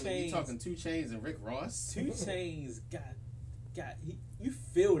 2 Apparently, you talking Chainz, 2 Chainz and Rick Ross. 2 Chainz you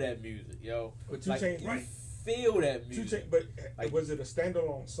feel that music, yo. But 2 Like, Chainz, you right? feel that 2 music. Chainz, but Like- was it a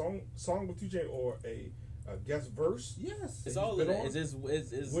standalone song with 2 Chainz or a guest verse? Yes. It's that all he's of been that. on? It's just What it's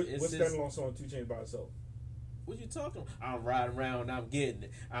just, standalone song 2 Chainz by itself? what you talking about? I'm riding around, I'm getting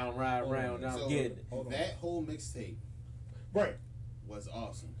it. I'm riding Hold on, around, I'm so getting it. Hold on. That whole mixtape Right. was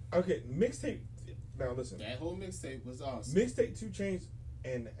awesome. Okay, mixtape. Now listen, That whole mixtape was awesome. mixtape 2 Chainz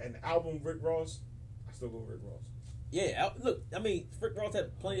and an album Rick Ross. I still go with Rick Ross. Yeah, look, I mean, Rick Ross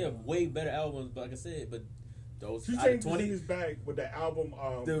had plenty of way better albums, but like I said, but those 2 out of Chainz was in 20, his bag with the album.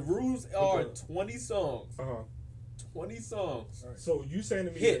 the rules are the- 20 songs. 20 songs. So you saying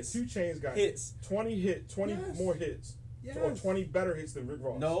to me Hits. that 2 Chainz got Hits. 20 Yes. more hits, Yes. or 20 better hits than Rick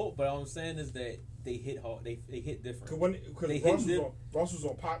Ross? No, but all I'm saying is that they hit hard. They hit different. Because They Ross, hit Ross was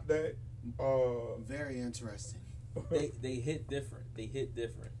on Pop That. Very interesting. They hit different. They hit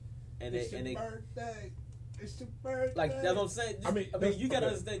different. And It's they your birthday. It's your birthday. like that's what I'm saying. I mean, you gotta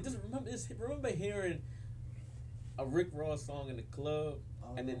okay. understand. Just remember hearing a Rick Ross song in the club,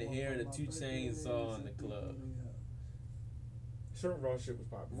 and then hearing a 2 Chainz song in the club. Certain Ross shit was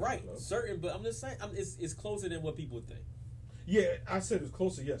popular. Right, Love. certain, but I'm just saying, it's closer than what people think. Yeah, I said it's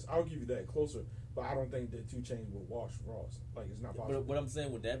closer. Yes, I'll give you that closer. But I don't think that 2 Chainz will wash Ross. Like it's not possible. But what I'm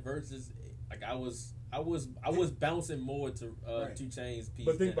saying with that verse is, like I was bouncing more to Right. 2 Chainz piece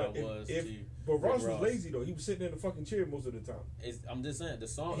But think than I about was if to. but Rick Ross was lazy though. He was sitting in the fucking chair most of the time. I'm just saying the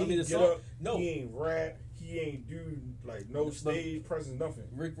song. He I mean the ain't get song. up. No, He ain't rap. He ain't do like no But- stage presence, nothing.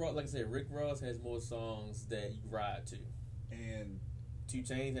 Rick Ross, like I said, Rick Ross has more songs that you ride to. And 2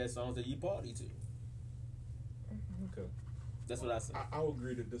 Chainz has songs that you party to. Okay, That's what I said. I'll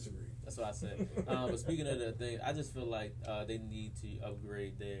agree to disagree. That's what I said. But speaking of the thing, I just feel like they need to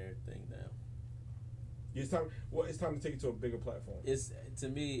upgrade their thing now. It's time. Well, it's time to take it to a bigger platform. It's to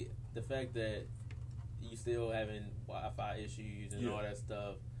me the fact that you still having Wi-Fi issues and Yeah. all that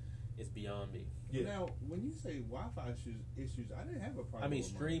stuff. It's beyond me. Yeah. now, when you say Wi-Fi issues, I didn't have a problem. I mean,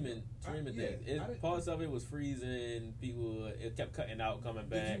 with mine. streaming yeah, things. I didn't- Parts of it was freezing. People, it kept cutting out, coming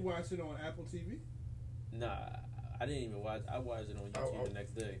back. Did you watch it on Apple TV? Nah, I didn't even watch. I watched it on YouTube the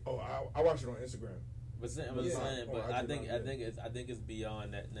next day. Oh, I watched it on Instagram. But I'm Yeah. just saying. Oh, But I I did think not, I think it's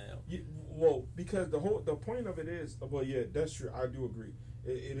beyond that now. Yeah, well, because the point of it is, well, yeah, that's true. I do agree.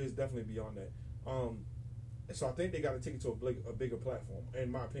 It is definitely beyond that. So I think they got to take it to a bigger platform,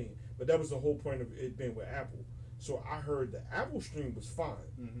 in my opinion. But that was the whole point of it being with Apple. So I heard the Apple stream was fine,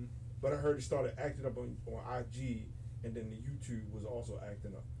 Mm-hmm. but I heard it started acting up on IG, and then the YouTube was also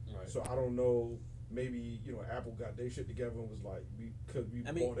acting up. Right. So I don't know maybe Apple got their shit together and was like, because we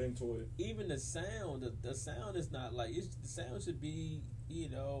I mean, bought into it. Even the sound is not like the sound should be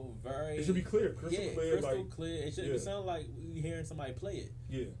very. It should be clear, crystal clear. Crystal clear. It shouldn't sound like we hearing somebody play it.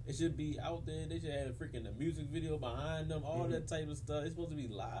 Yeah. It should be out there. They should have freaking a music video behind them, all that type of stuff. It's supposed to be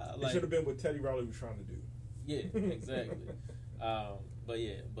live. It should have been what Teddy Riley was trying to do. Yeah, exactly. But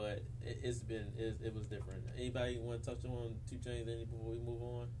it was different. Anybody want to touch on 2 Chainz before we move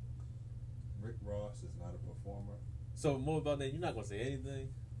on? Rick Ross is not a performer. So more about that. You're not gonna say anything.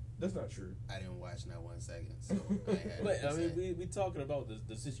 That's not true. I didn't watch not 1 second. So But I mean, we talking about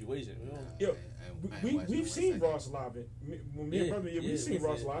the situation. We've seen Ross live. When me and brother, we've seen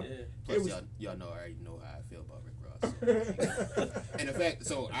Ross live. Yeah. Plus, y'all know I already know how I feel about Rick Ross. And in fact,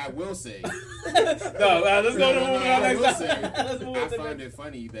 so I will say. Let's go to the movie. I find it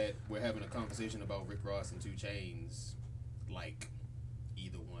funny that we're having a conversation about Rick Ross and 2 Chainz, like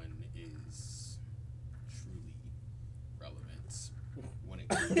either one is truly relevant when it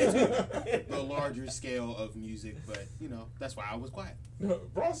comes to the larger scale of music. But that's why I was quiet. No,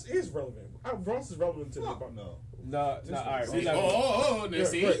 Ross is relevant. Ross is relevant to the No. No, all right. See,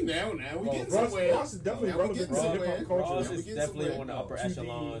 now we getting Ross, somewhere. Ross is definitely relevant to hip hop culture. Ross is definitely on the upper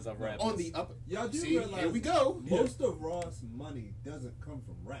echelons of rap. On the upper. Y'all do See, realize here we go. Most of Ross' money doesn't come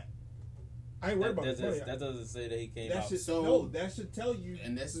from rap. I ain't worried about the money. That doesn't say that he came out. That should tell you.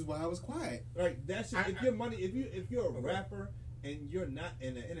 And this is why I was quiet. Like that should. If your money, if you're a rapper and you're not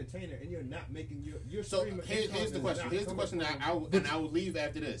an entertainer and you're not making your so stream of income here's the is question. not Here's the question coming that I will leave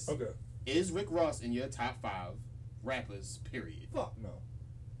after this. Okay. Is Rick Ross in your top 5 rappers? Period. Fuck no.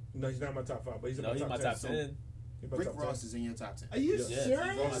 No, he's not in my top 5, but he's in No, he's my my top top 10. 10. Rick Ross is in your top 10. Are you Yeah. serious?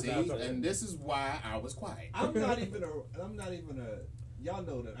 Yes. See, and this is why I was quiet. I'm not even a. Y'all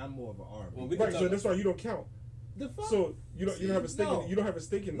know that I'm more of an R&B. Well, we Right, so that's why you don't count. The fuck? So you don't have a stake. No. You don't have a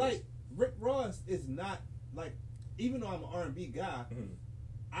stake in this. Like Rick Ross is not like. Even though I'm an R&B guy,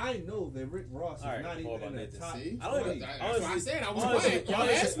 I know that Rick Ross is not even in the top. See? I don't 20. even. That's why I said I was quiet. Y'all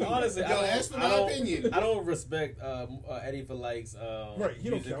asked me. Honestly, Y'all asked for my opinion. I don't respect Eddie for likes Right, he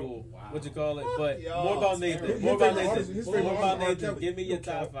don't musical. count. What you call it? But y'all. more about Nathan. His More about favorite artist- Nathan. his More favorite about artist, R. Nathan. Kelly. Give me your Don't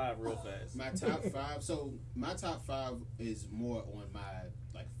count. top 5 real fast. My top 5. So my top 5 is more on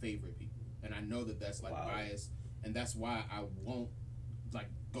my favorite people, and I know that that's biased, and that's why I won't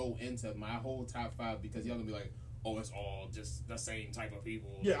go into my whole top 5 because y'all gonna be like, oh, it's all just the same type of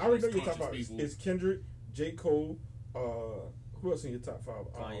people. Yeah, I already know It's your top 5. conscious people. It's Kendrick, J. Cole, who else in your top 5?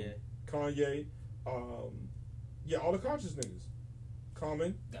 Kanye. Yeah, all the conscious niggas.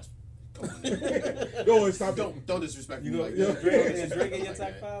 Common. That's Yo, it's not don't disrespect me know, like yeah. that. Is Drake in your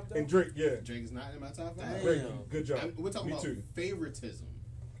top 5 though? And Drake, yeah. Drake is not in my top 5. Damn. Drake, good job. We're talking Me about too. favoritism.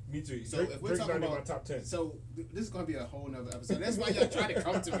 Me too. So Drake, if we're Drake's talking not in about my top 10. so this is gonna be a whole nother episode. That's why y'all try to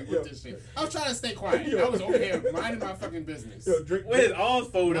come to me with Yo. this shit. I was trying to stay quiet. Yo. I was over here minding my fucking business. Yo, Drake. With his arms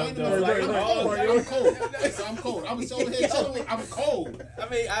folded up Minding though. my- Like, I'm arms- cold. I'm cold. I was over here chilling. I'm cold. I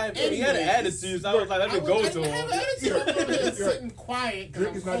mean, he had an attitude, so I was like, let me go to I didn't have him. an attitude. I'm over here Right. sitting quiet because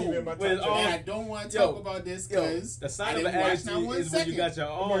Drake I'm is not even in cold. my top With his 10. arms- And I don't want to Yo, talk about this Yo, because the sign I of an didn't watch not attitude 1 is when you got your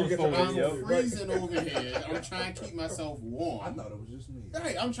Come on, arms you get your folded, arms yo. I'm folded. freezing over here. I'm trying to keep myself I warm. thought it was just me.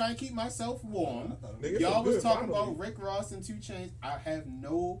 Right, I'm trying to keep myself warm. I thought it Nigga, was it's Y'all so was good, talking finally. about Rick Ross and 2 Chainz. I have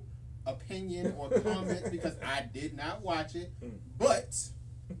no opinion or comment because I did not watch it. But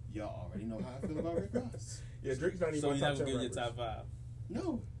y'all already know how I feel about Rick Ross. Yeah, Drake's not even So my you're top not 10 gonna give your rappers. top 5.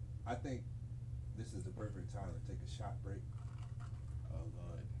 No. I think this is the perfect time to take a shot break. Oh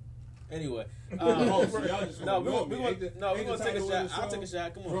Lord. Anyway, Oh, so y'all just no, gonna we're ignore me. Ain't gonna the take a title of shot. the I'll show take a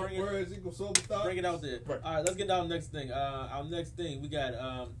shot. Come on, Drunk bring it. words equal sober thoughts? Bring it out there. Right. All right, let's get down to the next thing. Our next thing, we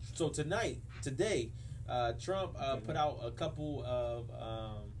got, so today, Trump put out a couple of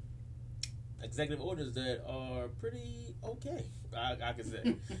executive orders that are pretty okay, I can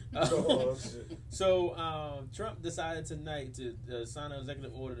say. Oh, shit. So Trump decided tonight to sign an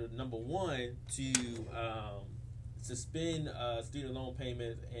executive order number 1 to suspend student loan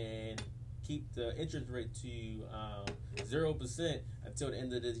payments and keep the interest rate to 0% until the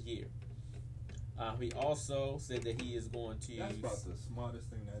end of this year. He also said that he is going to. That's about the smartest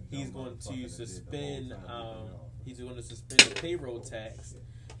thing that He's dumb going motherfucker to that did the suspend. whole time he's been off. He's going to suspend the payroll tax,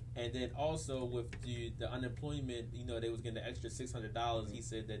 and then also with the unemployment, they was getting the extra $600. He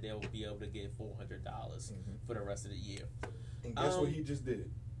said that they will be able to get $400 for the rest of the year. And guess what he just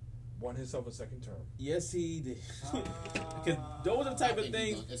did? Won himself a second term. Yes, he did. Because those are the type I of think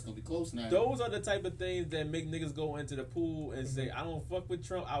things. it's gonna be close now. Those are the type of things that make niggas go into the pool and say, "I don't fuck with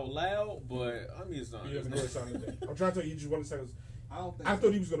Trump" out loud, but I mean, it's not. You haven't heard something today. I'm trying to tell you, he just won a second. I don't think I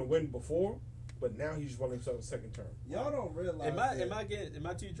thought he was going to win before, but now he just won himself a second term. y'all don't realize. Am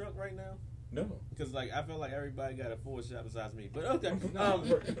I too drunk right now? No. Because like I feel like everybody got a full shot besides me. But okay,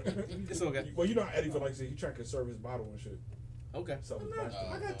 it's okay. Well, you know how Eddie Valaika said he tried to conserve his bottle and shit. Okay. So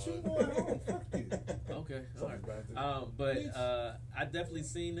I got 2 more at home. Fuck you. Okay. All right. bastard. But I definitely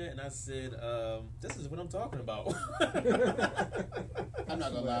seen that, and I said, "This is what I'm talking about." I'm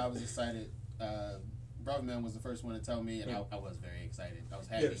not gonna lie, I was excited. Brother Man was the first one to tell me, and I was very excited. I was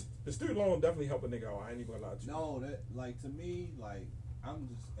happy. Yeah, the student loan definitely help a nigga out. I ain't even gonna lie to you. No, that like to me, like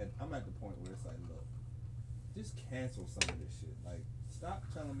I'm at the point where it's like, look, just cancel some of this shit. Like, stop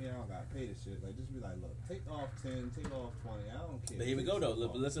telling me I don't gotta pay this shit. Like, just be like, look, take off 10, take off 20. I don't care. But here we go though.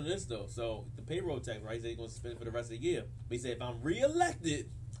 Take Listen to this though. So the payroll tax, right? They're gonna spend it for the rest of the year. But he said, if I'm reelected,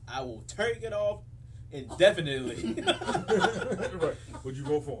 I will take it off indefinitely. Right. Would you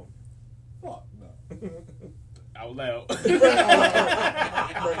vote for him? Fuck no. Out loud. Right.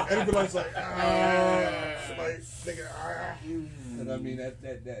 Eddie Valika's like, like, nigga, And I mean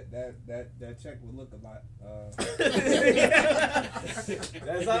that check would look a lot.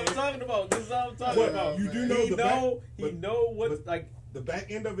 That's what I'm talking about. This is what I'm talking But about. you do know he know what's but like. the back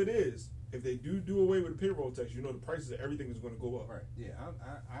end of it is, if they do away with the payroll tax, you know the prices of everything is going to go up. Right. Yeah.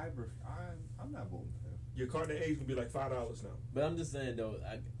 I'm not voting for him. Your carton of eggs gonna be like $5 now. But I'm just saying though,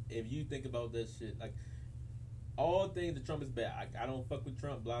 if you think about that shit, like all things that Trump is bad. I don't fuck with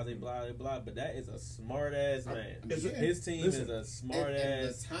Trump, blah blah blah blah. But that is a smart ass man. His team is a smart ass. And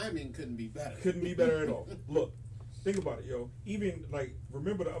the timing couldn't be better. Couldn't be better at all. Look, think about it, yo. Even like,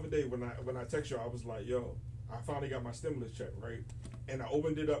 remember the other day when I text you, I was like, yo, I finally got my stimulus check, right? And I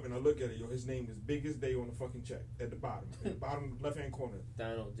opened it up and I look at it, yo. His name is biggest day on the fucking check at the bottom, left hand corner.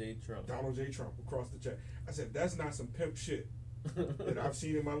 Donald J. Trump. Donald J. Trump across the check. I said, that's not some pimp shit that I've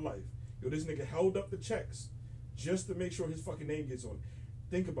seen in my life. Yo, this nigga held up the checks just to make sure his fucking name gets on it.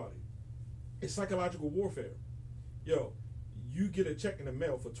 Think about it. It's psychological warfare. Yo, you get a check in the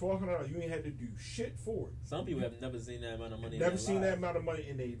mail for $1,200. You ain't had to do shit for it. Some people have never seen that amount of money. Never seen that amount of money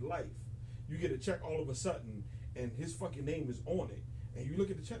in their life. You get a check all of a sudden, and his fucking name is on it. And you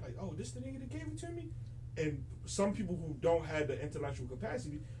look at the check like, oh, this the nigga that gave it to me? And some people who don't have the intellectual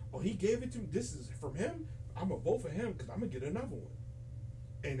capacity, oh, he gave it to me. This is from him. I'm going to vote for him because I'm going to get another one.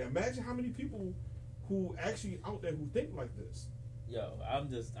 And imagine how many people who actually out there who think like this. Yo, I'm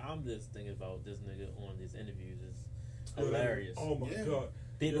just thinking about this nigga on these interviews. It's hilarious. Oh my God.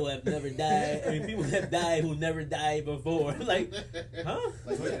 People have never died. I mean, people have died who never died before. Like, huh?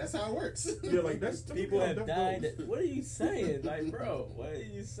 Like, yeah, that's how it works. Yeah, like that's people have died. What are you saying? Like, bro, what are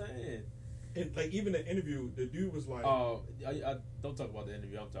you saying? And like even the interview, the dude was like, "Oh, I don't talk about the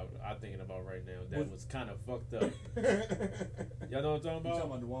interview. I'm thinking about right now. That was kind of fucked up." Y'all know what I'm talking about? You talking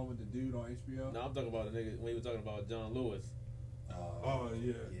about the one with the dude on HBO? No, I'm talking about the nigga when he was talking about John Lewis. Oh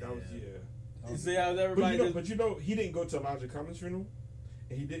yeah, that was You see how everybody? But you know, he didn't go to Elijah Cummings' funeral,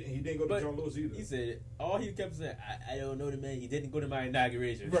 and he didn't go to John Lewis either. He said all he kept saying, I don't know the man. He didn't go to my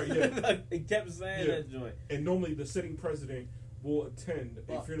inauguration. Right? Yeah. He kept saying that joint. And normally the sitting president will attend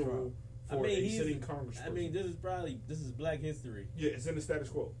a funeral for a sitting congressperson. I mean, this is Black history. Yeah, it's in the status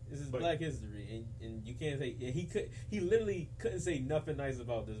quo. This is Black history, and you can't say he literally couldn't say nothing nice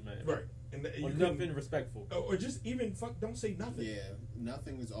about this man. Right. And or nothing respectful. Or just even don't say nothing. Yeah,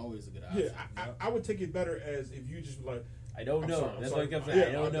 nothing is always a good option. Yeah, I would take it better as if you just like, I don't know him. That's what he kept saying.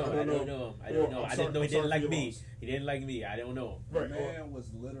 I don't know him. I didn't know he didn't like me. He didn't like me. I don't know him. Right. The man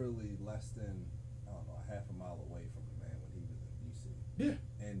was literally less than, I don't know, a half a mile away from the man when he was in D.C. Yeah.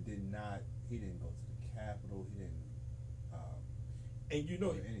 And he didn't go to the Capitol. He didn't and you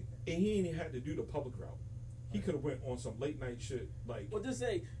know, do anything. And he ain't had to do the public route. He could have went on some late night shit like. Well, just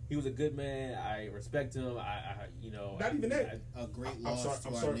say he was a good man. I respect him. I not even that. A great loss to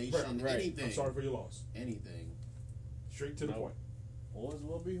our nation. Right. Anything. I'm sorry for your loss. Anything. Straight to the point. Horse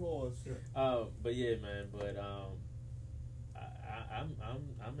will be horse. Yeah. But yeah, man. But I'm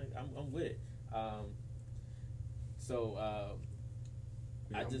with it.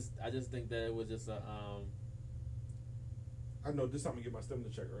 I just think that it was just a. I know this time I get my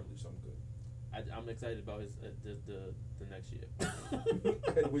stimulus check early, so I'm good. I'm excited about his the next year.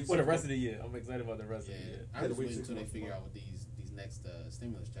 For the rest of the year, I'm excited about the rest of the year. I just wait until they figure out what these next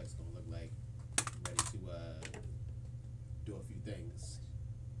stimulus checks gonna look like. I'm ready to do a few things.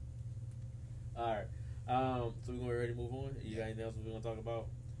 All right, so we're gonna ready to move on. You got anything else we're gonna talk about?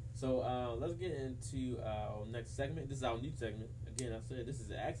 So let's get into our next segment. This is our new segment. Again, I said this is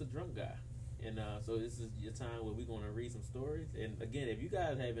the Ask a Drunk Guy. And so this is your time where we're going to read some stories. And again, if you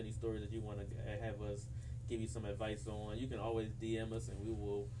guys have any stories that you want to have us give you some advice on, you can always DM us and we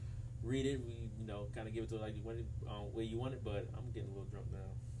will read it. We, kind of give it to like where you want it. But I'm getting a little drunk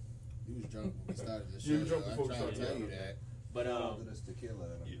now. You was drunk when we started the show. You were drunk before I tried to tell you that. But Shout out to this tequila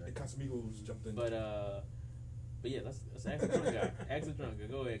that I'm drinking. Casamigos jumped in. But yeah, let's ask the drunk guy. Ask the drunk guy.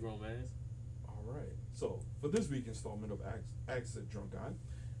 Go ahead, grown man. All right. So for this week's installment of Ask the Drunk Guy,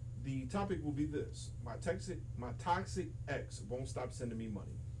 the topic will be this: my toxic ex won't stop sending me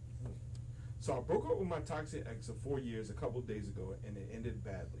money. So I broke up with my toxic ex of 4 years a couple days ago, and it ended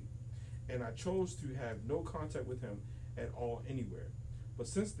badly. And I chose to have no contact with him at all anywhere. But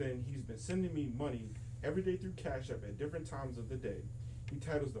since then, he's been sending me money every day through Cash App at different times of the day. He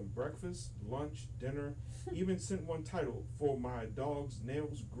titles them breakfast, lunch, dinner, even sent one title for my dog's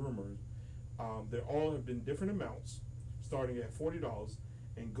nails groomers. They all have been different amounts, starting at $40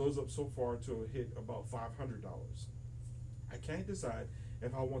 and goes up so far to hit about $500. I can't decide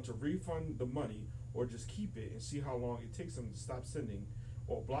if I want to refund the money or just keep it and see how long it takes him to stop sending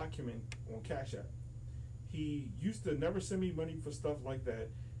or block him on Cash App. He used to never send me money for stuff like that.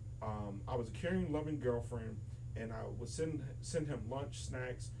 I was a caring, loving girlfriend, and I would send him lunch,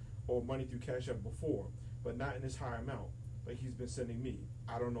 snacks, or money through Cash App before, but not in this high amount like he's been sending me.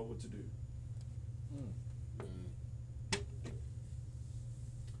 I don't know what to do.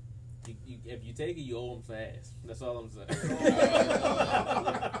 If you take it, you owe him fast. That's all I'm saying.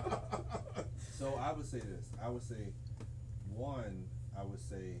 So I would say this. I would say, one, I would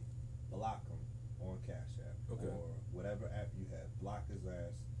say block him on Cash App or whatever app you have. Block his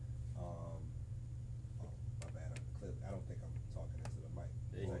ass. Oh, my bad. I don't think I'm talking into the mic.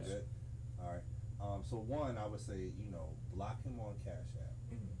 Is that good? All right. So one, I would say, block him on Cash App.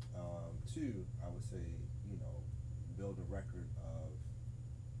 Two, I would say, build a record of,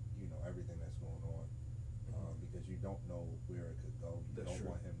 everything that's going on, because you don't know where it could go. You don't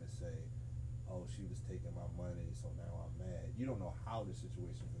want him to say, "Oh, she was taking my money, so now I'm mad." You don't know how the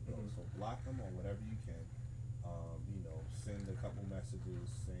situation could go. So block him on whatever you can. Send a couple messages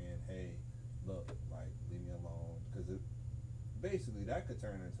saying, "Hey, look, like, leave me alone," because basically that could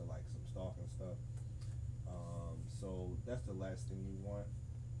turn into like some stalking stuff. So that's the last thing you want.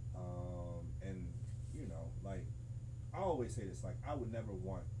 And like, I always say this, like, I would never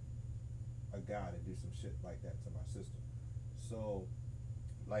want a guy to do some shit like that to my sister. So,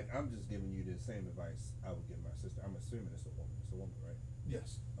 like, I'm just giving you the same advice I would give my sister. I'm assuming it's a woman. It's a woman, right?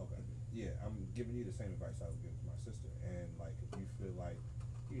 Yes. Okay. Yeah, I'm giving you the same advice I would give to my sister. And, like, if you feel like,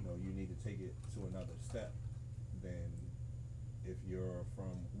 you need to take it to another step, then if you're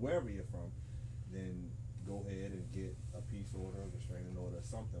from wherever you're from, then go ahead and get a peace order, a restraining order,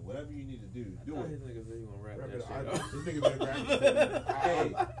 something. Whatever you need to do, do it. These niggas say you gonna wrap that This shit nigga been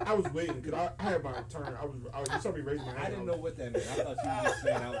rapping. I was waiting because I had my turn. You saw me raise my hand. I didn't know what that meant. I thought you were just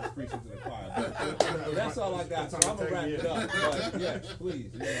saying I was preaching to the choir. But that's all I got. So I'm gonna wrap it up. But yes,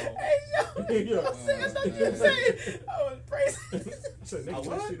 please. Hey, yo, I thought you were saying I was praising. I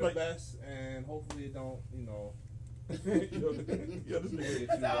wish you the best, and hopefully it don't, Yo, this nigga get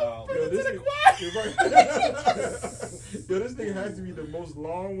you wild. Yo, this nigga has to be the most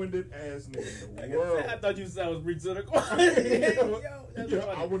long-winded ass nigga in the world. I thought you said I was preaching to the choir.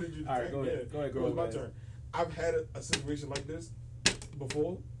 I wanted you to. All right, go ahead. Go ahead, girl. It was my turn. I've had a situation like this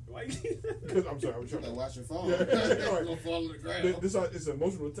before. Because I'm sorry, I was trying to watch your phone. Yeah. You're gonna fall on the ground. It's an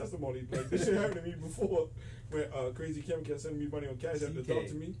emotional testimony. Like, this shit happened to me before when Crazy Kim kept sending me money on Cash App to talk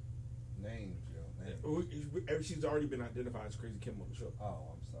to me. Names. She's already been identified as Crazy Kim on the show.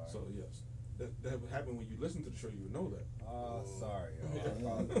 Oh, I'm sorry. So yes, that would happen when you listen to the show. You would know that. Oh, sorry. I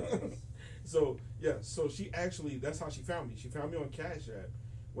apologize. So yeah, so that's how she found me. She found me on Cash App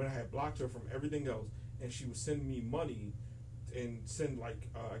when I had blocked her from everything else, and she would send me money and send like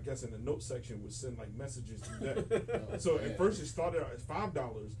I guess in the note section would send like messages through that. So at first it started out at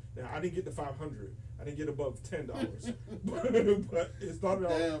 $5. Now I didn't get to $500. I didn't get above $10. but it started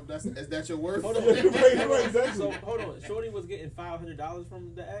out. Damn, is that your worth? Hold on. right, exactly. So hold on. Shorty was getting $500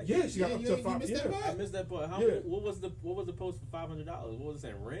 from the act. Yeah, she got up to $5. I missed that part. What was the post for $500? What was it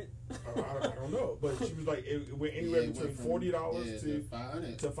saying? Rent? I don't know, but she was like it went anywhere between $40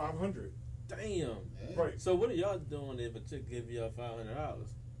 to $500. Damn. Yeah. Right. So what are y'all doing if a chick give y'all $500?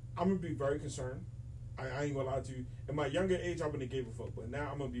 I'm gonna be very concerned. I ain't gonna lie to you. In my younger age, I wouldn't have gave a fuck, but now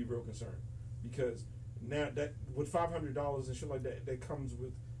I'm gonna be real concerned because now that with $500 and shit like that, that comes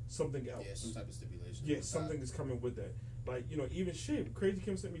with something else. Yeah, some type of stipulation. Yeah, something is coming with that. Like even shit. Crazy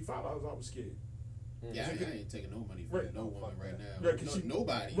Kim sent me $5. I was scared. Yeah, I ain't taking no money from no woman right now. Right, cause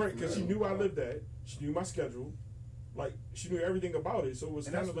nobody. Right, because she knew I lived at. She knew my schedule. Like she knew everything about it. So it was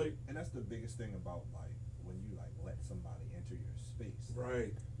kind of like. And that's the biggest thing about like when you like let somebody enter your space.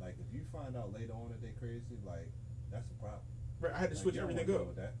 Right. Like if you find out later on that they crazy, like that's a problem. Right, I had to switch everything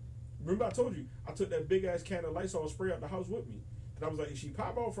up. Remember I told you I took that big ass can of Lysol spray out the house with me. And I was like, if she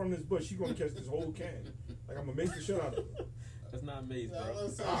pop out from this bush, she gonna catch this whole can. Like I'm gonna make the shit out of it. That's not amazing, bro.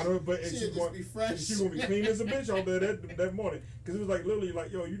 I don't know, but She'll she just going be fresh. she gonna be clean as a bitch out there that morning. Cause it was like literally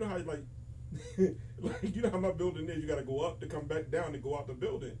like, yo, you know how like, like you know how my building is. You gotta go up to come back down to go out the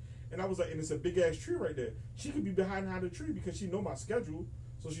building. And I was like, and it's a big ass tree right there. She could be behind the tree because she know my schedule,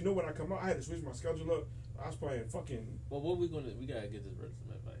 so she know when I come out. I had to switch my schedule up. I was playing fucking. Well, what we gotta get this brother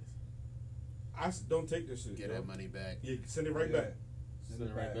some advice. Don't take this shit. Get yo. that money back. Yeah, send it right Yeah. back. Send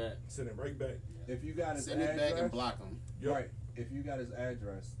it right back. Send it right back. If you got his Send it address, back and block him. Yep. right? If you got his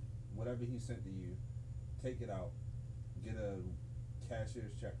address, whatever he sent to you, take it out, get a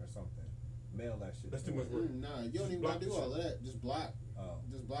cashier's check or something, mail that shit. That's to too much him. work. Nah, you Just don't even block gotta do the all shit. that. Just block. Oh,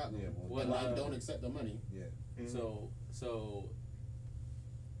 Just block them. Yeah, well, But what, like, don't accept the money. yeah. Mhm. So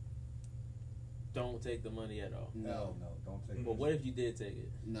don't take the money at all. No. Hell no, don't take Mhm. it. But what if you did take it?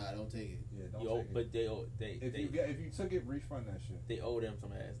 Nah, don't take it. Yeah, don't You take owe, it. but they If you took it, refund that shit. they owe them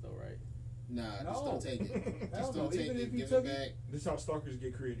some ass though, right? Nah, No. just don't take it. Hell Just no, don't take even it. if you Give took it it- back. This is how stalkers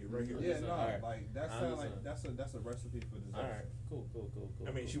get created right here. Yeah, Listen, no, alright. like that I sound like understand. that's a recipe for disaster. All right, cool.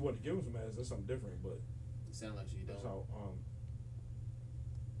 I mean, she wanted to give him some ass. That's something different, but It sound like she that's don't. how.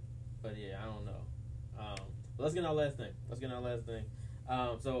 But yeah, I don't know. But let's get our last thing.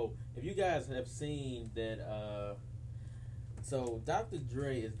 So if you guys have seen that, so Dr.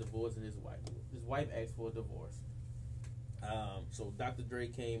 Dre is divorcing his wife. His wife asked for a divorce. So Dr. Dre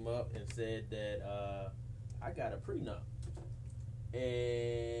came up and said that I got a prenup,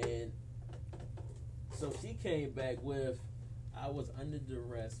 and so she came back with, I was under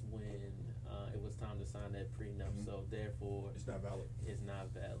duress when it was time to sign that prenup, Mhm. so therefore It's not valid. is not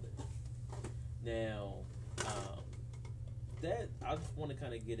valid. Now, that I just want to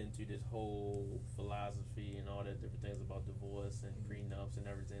kind of get into this whole philosophy and all that different things about divorce and prenups and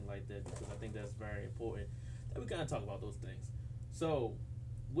everything like that, because I think that's very important that we kind of talk about those things. So,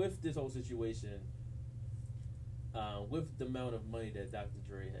 with this whole situation, with the amount of money that Dr.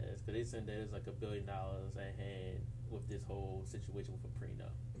 Dre has, because they said there's like $1 billion at hand with this whole situation with a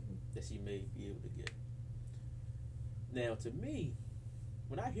prenup that she may be able to get. Now, to me,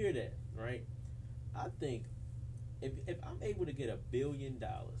 when I hear that, right, I think if I'm able to get $1 billion,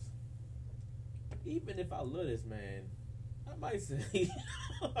 even if I love this man, I might say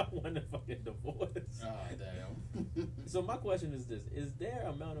I want a fucking divorce. Ah, damn. So my question is this: is there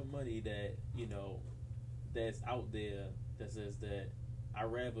amount of money that that's out there that says that I'd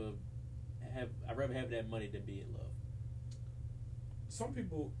rather have that money than be in love? Some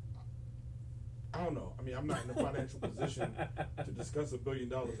people, I don't know. I mean, I'm not in a financial position to discuss $1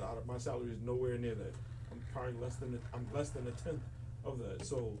 billion. Out of my salary is nowhere near that. I'm probably less than a tenth of that.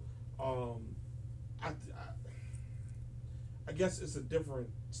 So, I guess it's a different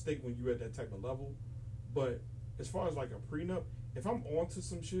stake when you're at that type of level. But as far as like a prenup, if I'm onto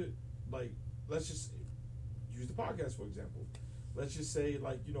some shit, like let's just use the podcast for example. Let's just say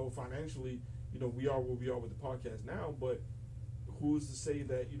like financially, we are where we are with the podcast now, but who's to say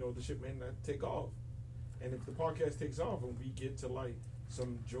that the shit may not take off? And if the podcast takes off and we get to like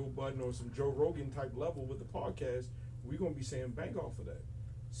some Joe Budden or some Joe Rogan type level with the podcast, we're gonna be saying bank off of that.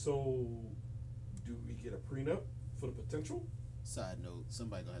 So, do we get a prenup for the potential? Side note: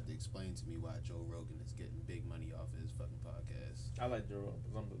 somebody gonna have to explain to me why Joe Rogan is getting big money off of his fucking podcast. I like Joe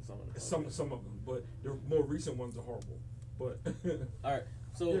Rogan, some of the Some of them, but the more recent ones are horrible. But all right.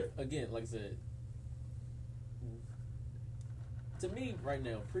 So Yeah. again, like I said, to me right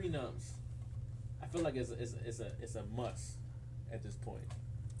now, prenups, I feel like it's a must at this point.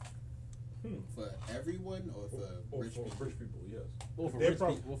 For everyone or for rich people? rich people, yes. Well, for Their rich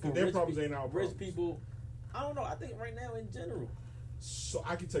prob- people, their problems ain't our rich problems. people. I don't know. I think right now in general, So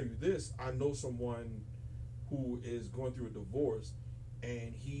I can tell you this: I know someone who is going through a divorce,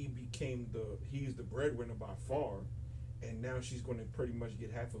 and he's the breadwinner by far, and now she's going to pretty much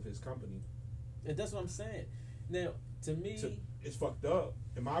get half of his company. and that's what I'm saying. Now, to me, It's fucked up,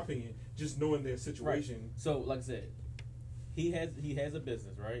 in my opinion. Just knowing their situation. so like I said, he has a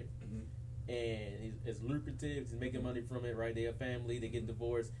business, right? Mhm. And it's lucrative. He's making money from it, right? They're a family. They get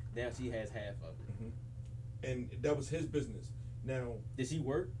divorced. Now she has half of it. Mhm. And that was his business. Now Did she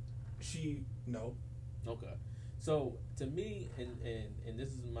work? no. Okay. So to me, and this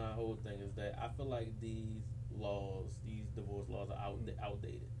is my whole thing, is that I feel like these divorce laws are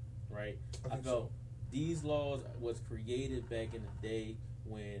outdated, right? I think felt so. these laws was created back in the day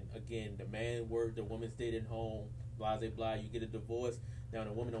when, again, the man worked, the woman stayed at home, blah, blah, blah. You get a divorce. Now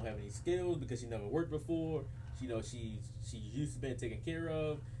the woman don't have any skills because she never worked before. She's used to being taken care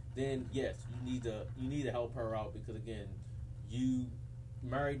of. Then yes, you need to help her out because again, you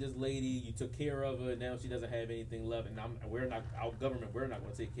married this lady, you took care of her, now she doesn't have anything left, and we're not our government. We're not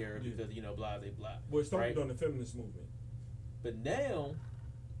going to take care of her because blah blah blah. Well, it started right? on the feminist movement. But now,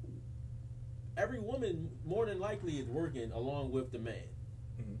 every woman more than likely is working along with the man,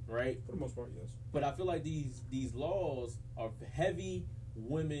 right? For the most part, yes. But I feel like these laws are heavy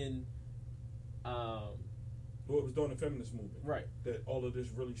women. Well, it was during the feminist movement, right? That all of this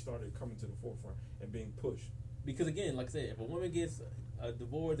really started coming to the forefront and being pushed. Because again, like I said, if a woman gets a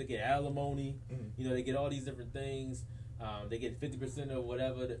divorce, they get alimony. They get all these different things. They get 50% of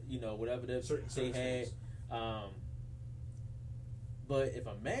whatever whatever they had. But if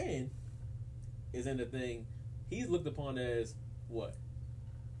a man is in the thing, he's looked upon as what?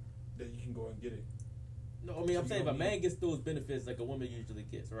 That you can go and get it. No, I mean, I'm saying if a man gets those benefits like a woman usually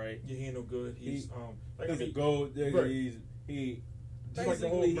gets, right? Yeah, he ain't no good. He's gold. Right. He just like the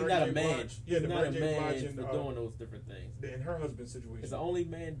whole basically he's not a man. Yeah, he's the not a Mary J. man Blige for doing those different things. In her husband's situation, it's the only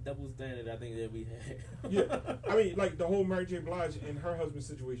man double standard I think that we had. Yeah, I mean, like the whole Mary J. Blige in her husband's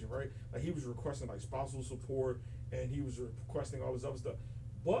situation, right? Like he was requesting like spousal support, and he was requesting all this other stuff.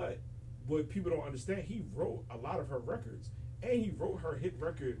 But what people don't understand, he wrote a lot of her records, and he wrote her hit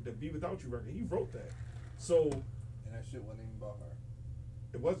record, the "Be Without You" record. He wrote that, so and that shit wasn't even about her.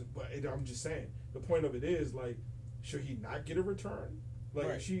 It wasn't, but I'm just saying. The point of it is like, should he not get a return? Like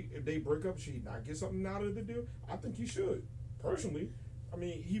right. if they break up, should he not get something out of the deal? I think he should. Personally, right. I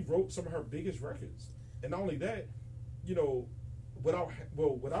mean, he wrote some of her biggest records, and not only that,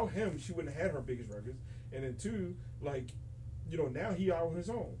 without him, she wouldn't have had her biggest records. And then two, like, now he out on his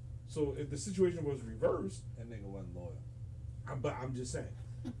own. So if the situation was reversed, that nigga wasn't loyal. But I'm just saying,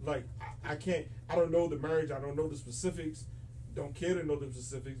 like, I can't. I don't know the marriage. I don't know the specifics. Don't care to know the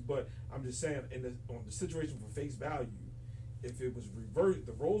specifics. But I'm just saying, on the situation for face value, if it was reversed,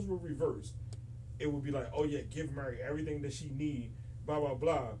 the roles were reversed, it would be like, oh yeah, give Mary everything that she need, blah blah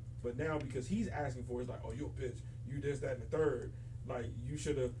blah. But now because he's asking for it, it's like, oh, you're a bitch, you this, that, and the third. Like you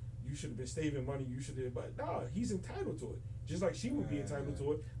should have been saving money. You should have, but nah, he's entitled to it, just like she would be entitled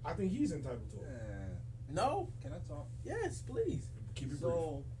to it. I think he's entitled to it. No, can I talk? Yes, please. Keep it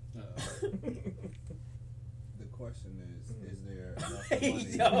brief. The question is there enough money?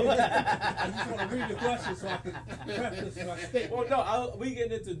 I just want to read the question so I can preface my statement. Well, no, we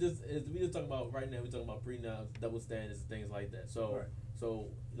getting into this. We just talking about right now. We talking about prenups, double standards, and things like that. So, right. So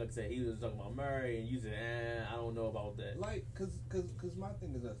like I said, he was talking about Murray, and you said, I don't know about that. Like, cause my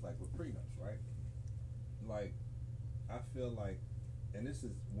thing is that's like with prenups, right? Like, I feel like, and this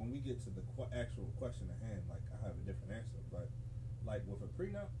is when we get to the actual question at hand. Like, I have a different answer, but like with a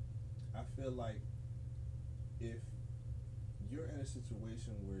prenup, I feel like if you're in a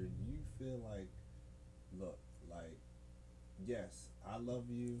situation where you feel like, look, like, yes, I love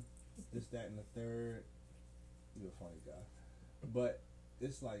you, this, that, and the third, you're a funny guy, but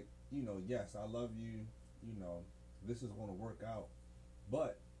it's like, yes, I love you, this is going to work out,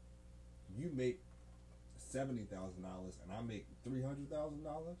 but you make $70,000 and I make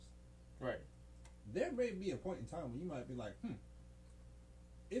 $300,000, right? There may be a point in time when you might be like,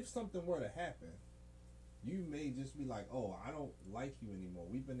 if something were to happen, you may just be like, oh, I don't like you anymore.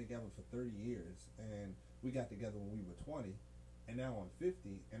 We've been together for 30 years, and we got together when we were 20, and now I'm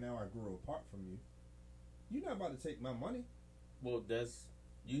 50, and now I grew apart from you. You're not about to take my money. Well, that's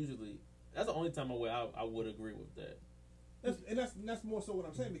the only time I would agree with that. That's more so what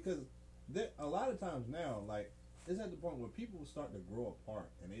I'm saying, because a lot of times now, like, it's at the point where people start to grow apart,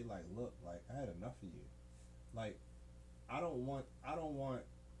 and they like, look, like, I had enough of you. Like, I don't want.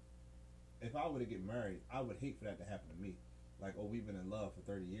 If I were to get married, I would hate for that to happen to me. Like, oh, we've been in love for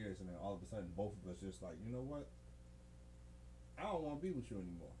 30 years, and then all of a sudden, both of us just like, you know what? I don't want to be with you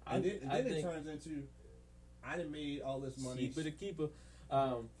anymore. And then it turns into, I done made all this money. Keep it a keeper.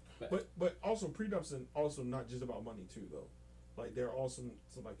 But also prenups and also not just about money too though. Like there are also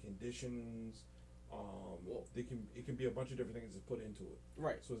some like conditions. It can be a bunch of different things to put into it.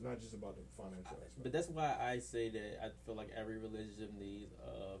 Right. So it's not just about the financial aspect. But that's why I say that I feel like every relationship needs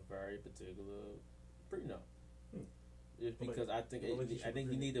a very particular prenup. It's because I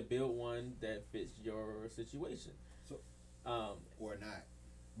think you need to build one that fits your situation. So, or not.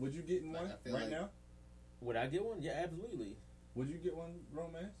 Would you get one right now? Would I get one? Yeah, absolutely. Would you get one,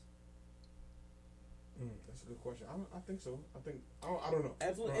 romance? That's a good question. I think so. I don't know.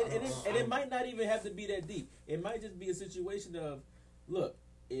 Absolutely, and it might not even have to be that deep. It might just be a situation of, look,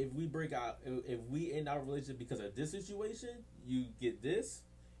 if we break out, if we end our relationship because of this situation, you get this.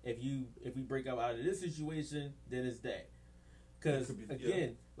 If we break out of this situation, then it's that. Because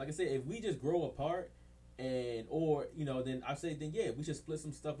again, like I said, if we just grow apart and or then I say then yeah, we should split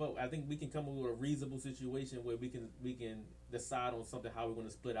some stuff up. I think we can come up with a reasonable situation where we can decide on something how we're going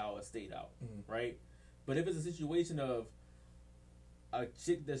to split our estate out, right? But if it's a situation of a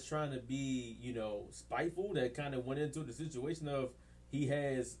chick that's trying to be spiteful, that kind of went into the situation of he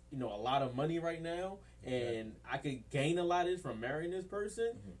has a lot of money right now, and I could gain a lot of it from marrying this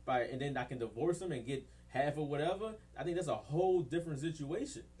person, and then I can divorce him and get half or whatever. I think that's a whole different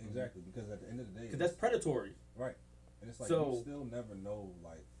situation. Exactly, because at the end of the day, Because that's predatory. right, and it's like So- you still never know.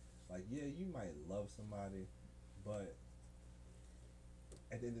 Like yeah, you might love somebody, but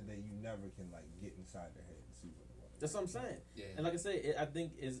at the end of the day, you never can like get inside their head and see what they want. That's what I'm saying. Yeah. And like I said, I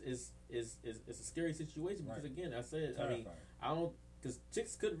think is a scary situation because Right. again, I said, I mean, Terrifying. I don't, because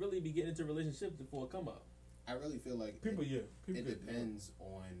chicks could really be getting into relationships before it come up. I really feel like People, it people get- depends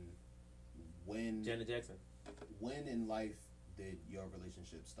on when Janet Jackson. when in life did your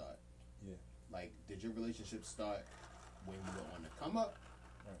relationship start? Yeah. Like, did your relationship start when you were on the come up?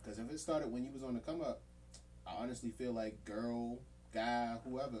 Right. Because if it started when you was on the come up, I honestly feel like girl, guy,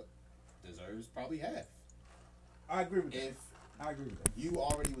 whoever deserves probably half. I agree with that. If I agree with that. you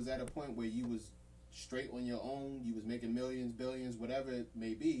already was at a point where you was straight on your own, you was making millions, billions, whatever it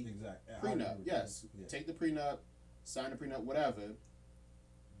may be. Exactly. I agree Prenup, with yes. that. Yeah. Take the prenup, sign the prenup, whatever.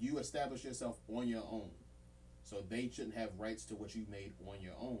 You establish yourself on your own. So they shouldn't have rights to what you made on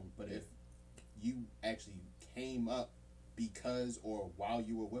your own. But if you actually came up because or while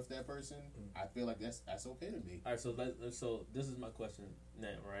you were with that person, I feel like that's okay to me. All right, so this is my question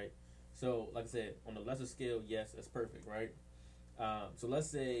now, right? So like I said, on the lesser scale, yes, that's perfect, right? So let's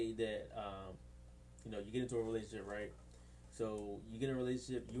say that you get into a relationship, right? So you get in a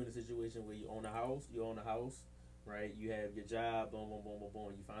relationship, you in a situation where you own a house, right? You have your job, boom, boom, boom, boom,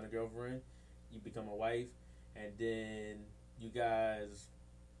 boom. You find a girlfriend, you become a wife, and then you guys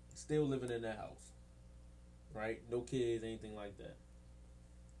still living in that house, right? No kids, anything like that.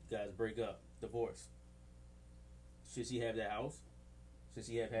 You guys break up, divorce. Should she have that house? Should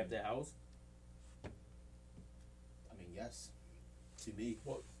she have half that house? I mean, yes. To me.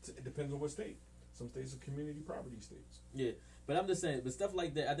 Well, it depends on what state. Some states are community property states. Yeah, but I'm just saying, but stuff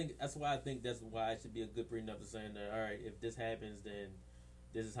like that, I think that's why it should be a good prenup to saying that, all right, if this happens, then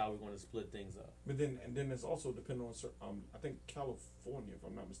this is how we're going to split things up. But then it's also dependent on I think California, if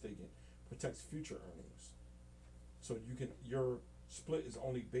I'm not mistaken, protects future earnings. So your split is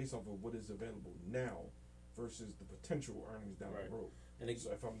only based off of what is available now versus the potential earnings down Right. the road. And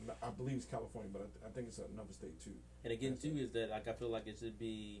So if I believe it's California, but I think it's another state too. And again, too, is that like I feel like it should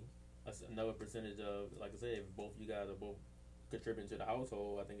be another percentage of, like I said, if both you guys are both contributing to the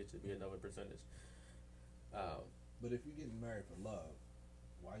household, I think it should be another percentage. But if you're getting married for love,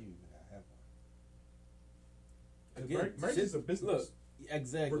 why you even have one? 'Cause Again, marriage shit- is a business. Look,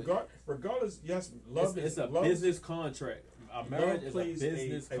 exactly. Regardless, yes, love it's is a love, business contract. A marriage love is a plays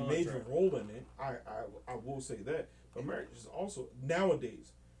business a contract. major role in it. I will say that. But marriage is also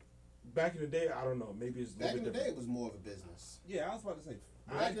nowadays. Back in the day, I don't know. Maybe it's a Back little in bit the day, different. it was more of a business. Yeah, I was about to say.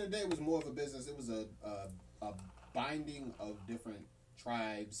 Back in the day, it was more of a business. It was a binding of different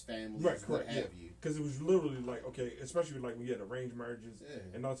tribes, families, Right, what correct, have you. Because it was literally like, okay, especially like when you had arranged marriages Yeah.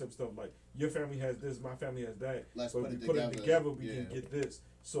 and all that type of stuff. Like your family has this, my family has that. Let's but put if it we put it together. together, we Yeah. can get this.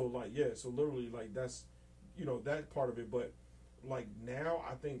 So like, yeah, so literally like that's, that part of it. But like now,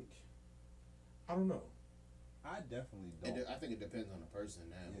 I think, I don't know. I definitely don't. I think it depends on the person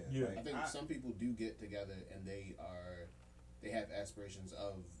now. Yeah. I think some people do get together and they have aspirations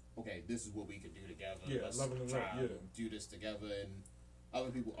of, okay, this is what we could do together. Yeah, Let's loving and try love, to yeah. do this together. And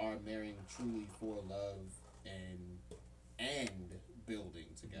other people are marrying truly for love and building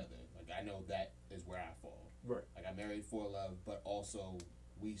together. Like I know that is where I fall. Right. Like I married for love, but also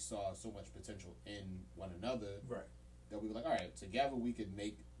we saw so much potential in one another Right. that we were like, all right, together we could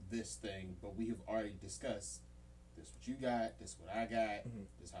make this thing, but we have already discussed this what you got, this what I got, Mhm.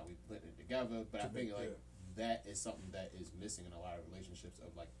 this how we put it together. But I To think make- like that is something that is missing in a lot of relationships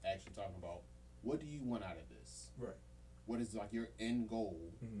of like actually talking about what do you want out of this? Right. What is like your end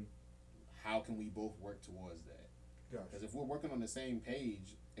goal? Mm-hmm. How can we both work towards that? Gotcha. Because if we're working on the same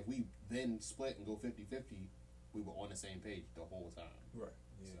page, if we then split and go 50-50, we were on the same page the whole time. Right.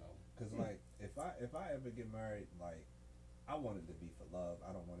 Yeah. So Cause like if I ever get married, like I want it to be for love.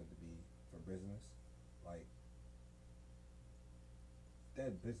 I don't want it to be for business. Like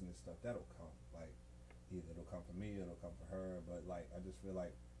that business stuff, that'll come. Like either it'll come for me, or it'll come for her. But like I just feel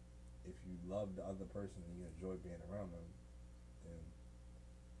like if you love the other person and you enjoy being around them, then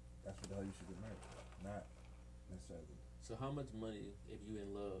that's what the hell you should get married for. Not necessarily. So how much money, if you in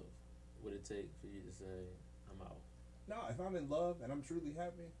love, would it take for you to say, I'm out? No, if I'm in love and I'm truly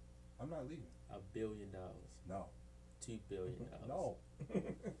happy, I'm not leaving. $1 billion. No. $2 billion. No.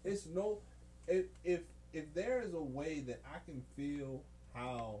 It's no. If there is a way that I can feel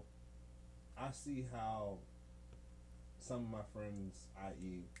how I see how some of my friends,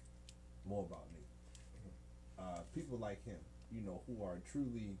 i.e., more about me, people like him, who are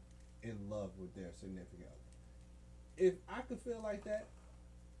truly in love with their significant other. If I could feel like that,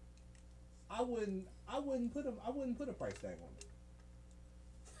 I wouldn't put a price tag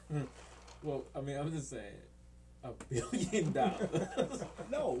on it. Well, I mean, I'm just saying, $1 billion.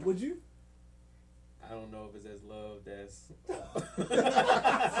 No, would you? I don't know if it's as love that's.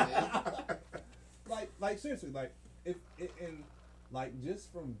 like seriously, like if and like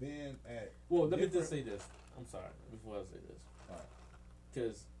just from being at. Well, let me just say this. I'm sorry before I say this. All right.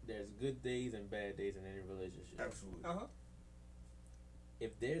 Because there's good days and bad days in any relationship. Absolutely.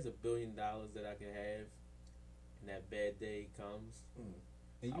 If there's $1 billion that I can have, and that bad day comes,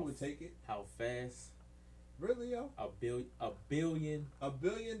 and you would take it? How fast? Really, yo? $1 billion. $1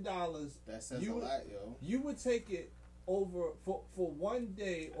 billion. That says a lot, yo. You would take it over for one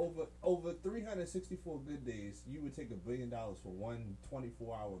day, over 364 good days. You would take $1 billion for one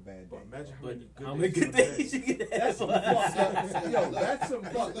 24-hour bad day. But imagine how many good days you can have. That's some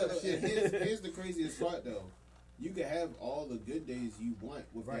fucked up shit. Here's the craziest part, though. You can have all the good days you want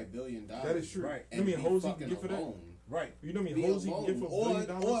with that $1 billion. That is true. Right. You mean hoes you can get for that? Right. You know what I mean? Hoes you can get for $1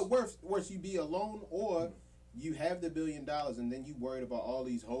 billion? Or worse, you be alone, or you have the $1 billion and then you worried about all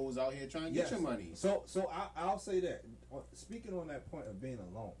these hoes out here trying to get your money. So I'll say that. Speaking on that point of being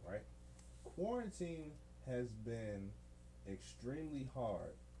alone, right? Quarantine has been extremely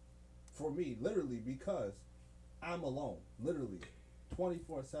hard for me, literally, because I'm alone. Literally,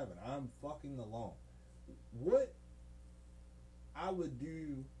 24/7. I'm fucking alone. What I would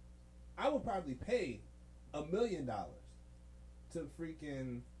do, I would probably pay $1 million to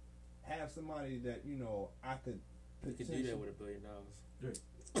freaking have somebody that I could You could do that with $1 billion.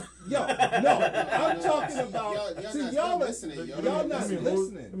 Yo, no, I'm talking about. Y'all not listening. I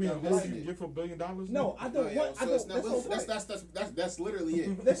mean, Y'all hoes you can get for $1 billion? No, I don't want. That's literally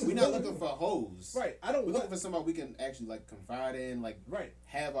it. We're not looking for hoes. Right. We're looking for somebody we can actually confide in,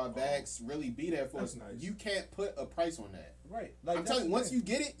 have our backs, really be there for us. Nice. You can't put a price on that. Right. I'm telling you, once you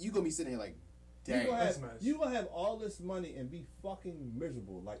get it, you're gonna be sitting here like, dang. You gonna have all this money and be fucking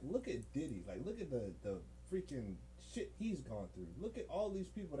miserable. Like, look at Diddy. Like, look at the freaking shit he's gone through. Look at all these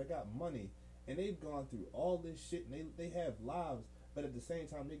people that got money and they've gone through all this shit and they have lives, but at the same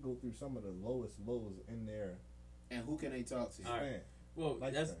time they go through some of the lowest lows in their. And who can they talk to? All right. Well,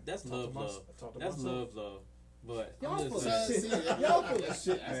 that's love. That's love. But y'all full of shit. Y'all full of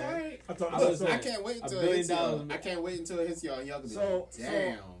shit, man. I can't wait until it hits y'all. I can't wait until it hits y'all and y'all can be like,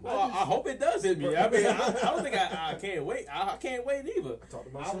 damn. Well, I hope it does hit me. I mean, I don't think I can't wait. I can't wait either.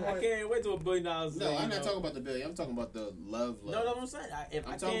 I can't wait till $1 billion. No, I'm not talking about the billion. I'm talking about the love. No, I'm saying I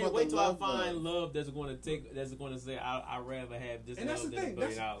can't wait till I find love that's going to say I'd rather have this love than $1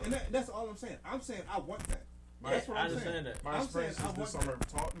 billion. And that's all I'm saying. I'm saying I want that. That's what I'm saying. My experience this summer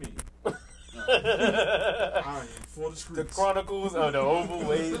taught me. I am for the streets. The Chronicles of the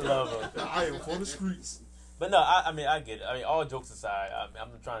Overweight Lover. I am for the streets. But no, I mean, I get it. I mean, all jokes aside, I'm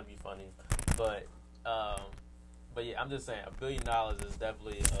trying to be funny, but yeah, I'm just saying, $1 billion is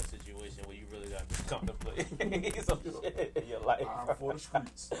definitely a situation where you really got to contemplate some shit in your life. I'm for the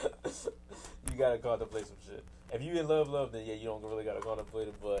streets. You gotta contemplate some shit. If you in love, then yeah, you don't really gotta contemplate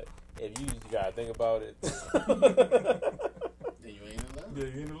it. But if you gotta think about it, then you ain't in love. Yeah,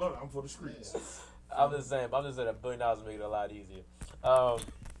 you ain't in love. I'm for the streets. I'm just saying, $1 billion make it a lot easier. Yo,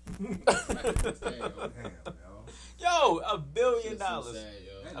 $1 billion. So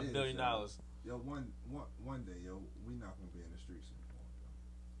sad, $1 billion. Yo, one day, yo, we not gonna be in the streets anymore.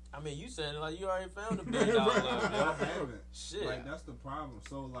 I mean, you saying like you already found $1 billion. I haven't. Shit. Like, that's the problem.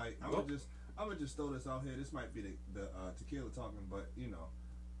 So like, I'm gonna just throw this out here. This might be the tequila talking, but I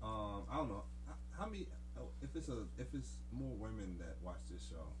don't know how many. If it's more women that watch this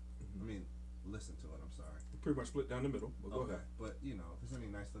show, I mean, listen to it. I'm sorry. Pretty much split down the middle. But go ahead. But if there's any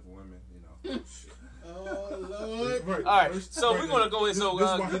nice looking women, Oh Lord! Right. All right, so we're gonna go in. So,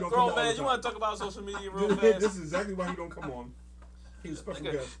 grown man, you want to talk about social media real fast? This is exactly why he don't come on. He's a special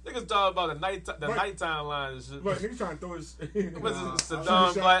guest. Niggas talking about the nighttime line and shit. Right, niggas trying to throw his. What's it?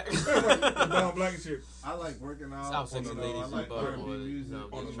 Saddam Black. Saddam Black and shit. I like working out. South Sexy Ladies. I like R&B music.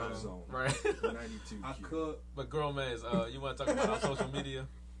 On the Mad Zone. Right. 92. I cook. But grown man, you want to talk about our social media?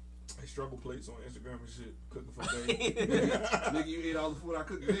 I struggle plates on Instagram and shit. Cooking for days. Nigga, you ate all the food I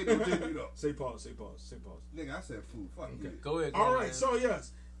cooked today, didn't you? Say pause. Nigga, I said food. Fuck you. Go ahead. All right, so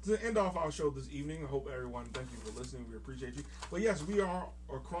yes. to end off our show this evening, I hope everyone, thank you for listening. We appreciate you. But yes, we are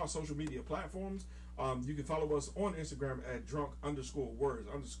across social media platforms. You can follow us on Instagram at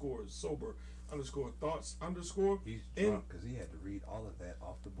drunk_words_sober_thoughts_. He's drunk because he had to read all of that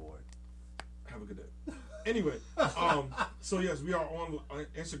off the board. Have a good day. Anyway, so yes, we are on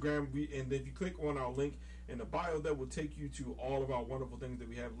Instagram. And if you click on our link in the bio, that will take you to all of our wonderful things that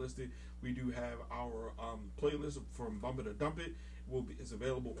we have listed. We do have our playlist from Bump It or Dump It. It's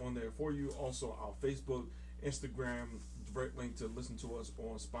available on there for you. Also, our Facebook, Instagram, direct link to listen to us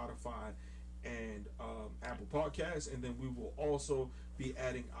on Spotify and Apple Podcasts. And then we will also be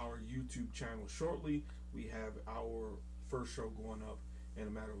adding our YouTube channel shortly. We have our first show going up in a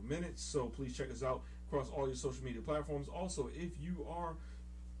matter of minutes, so please check us out across all your social media platforms. Also, if you own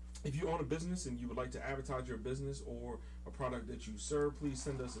a business and you would like to advertise your business or a product that you serve, please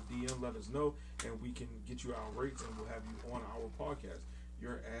send us a DM, let us know, and we can get you our rates and we'll have you on our podcast.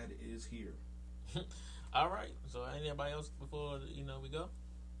 Your ad is here. All right, so anybody else before we go?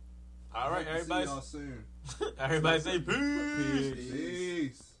 All right, everybody. See y'all soon. Everybody say peace.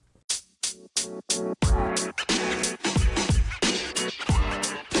 Peace.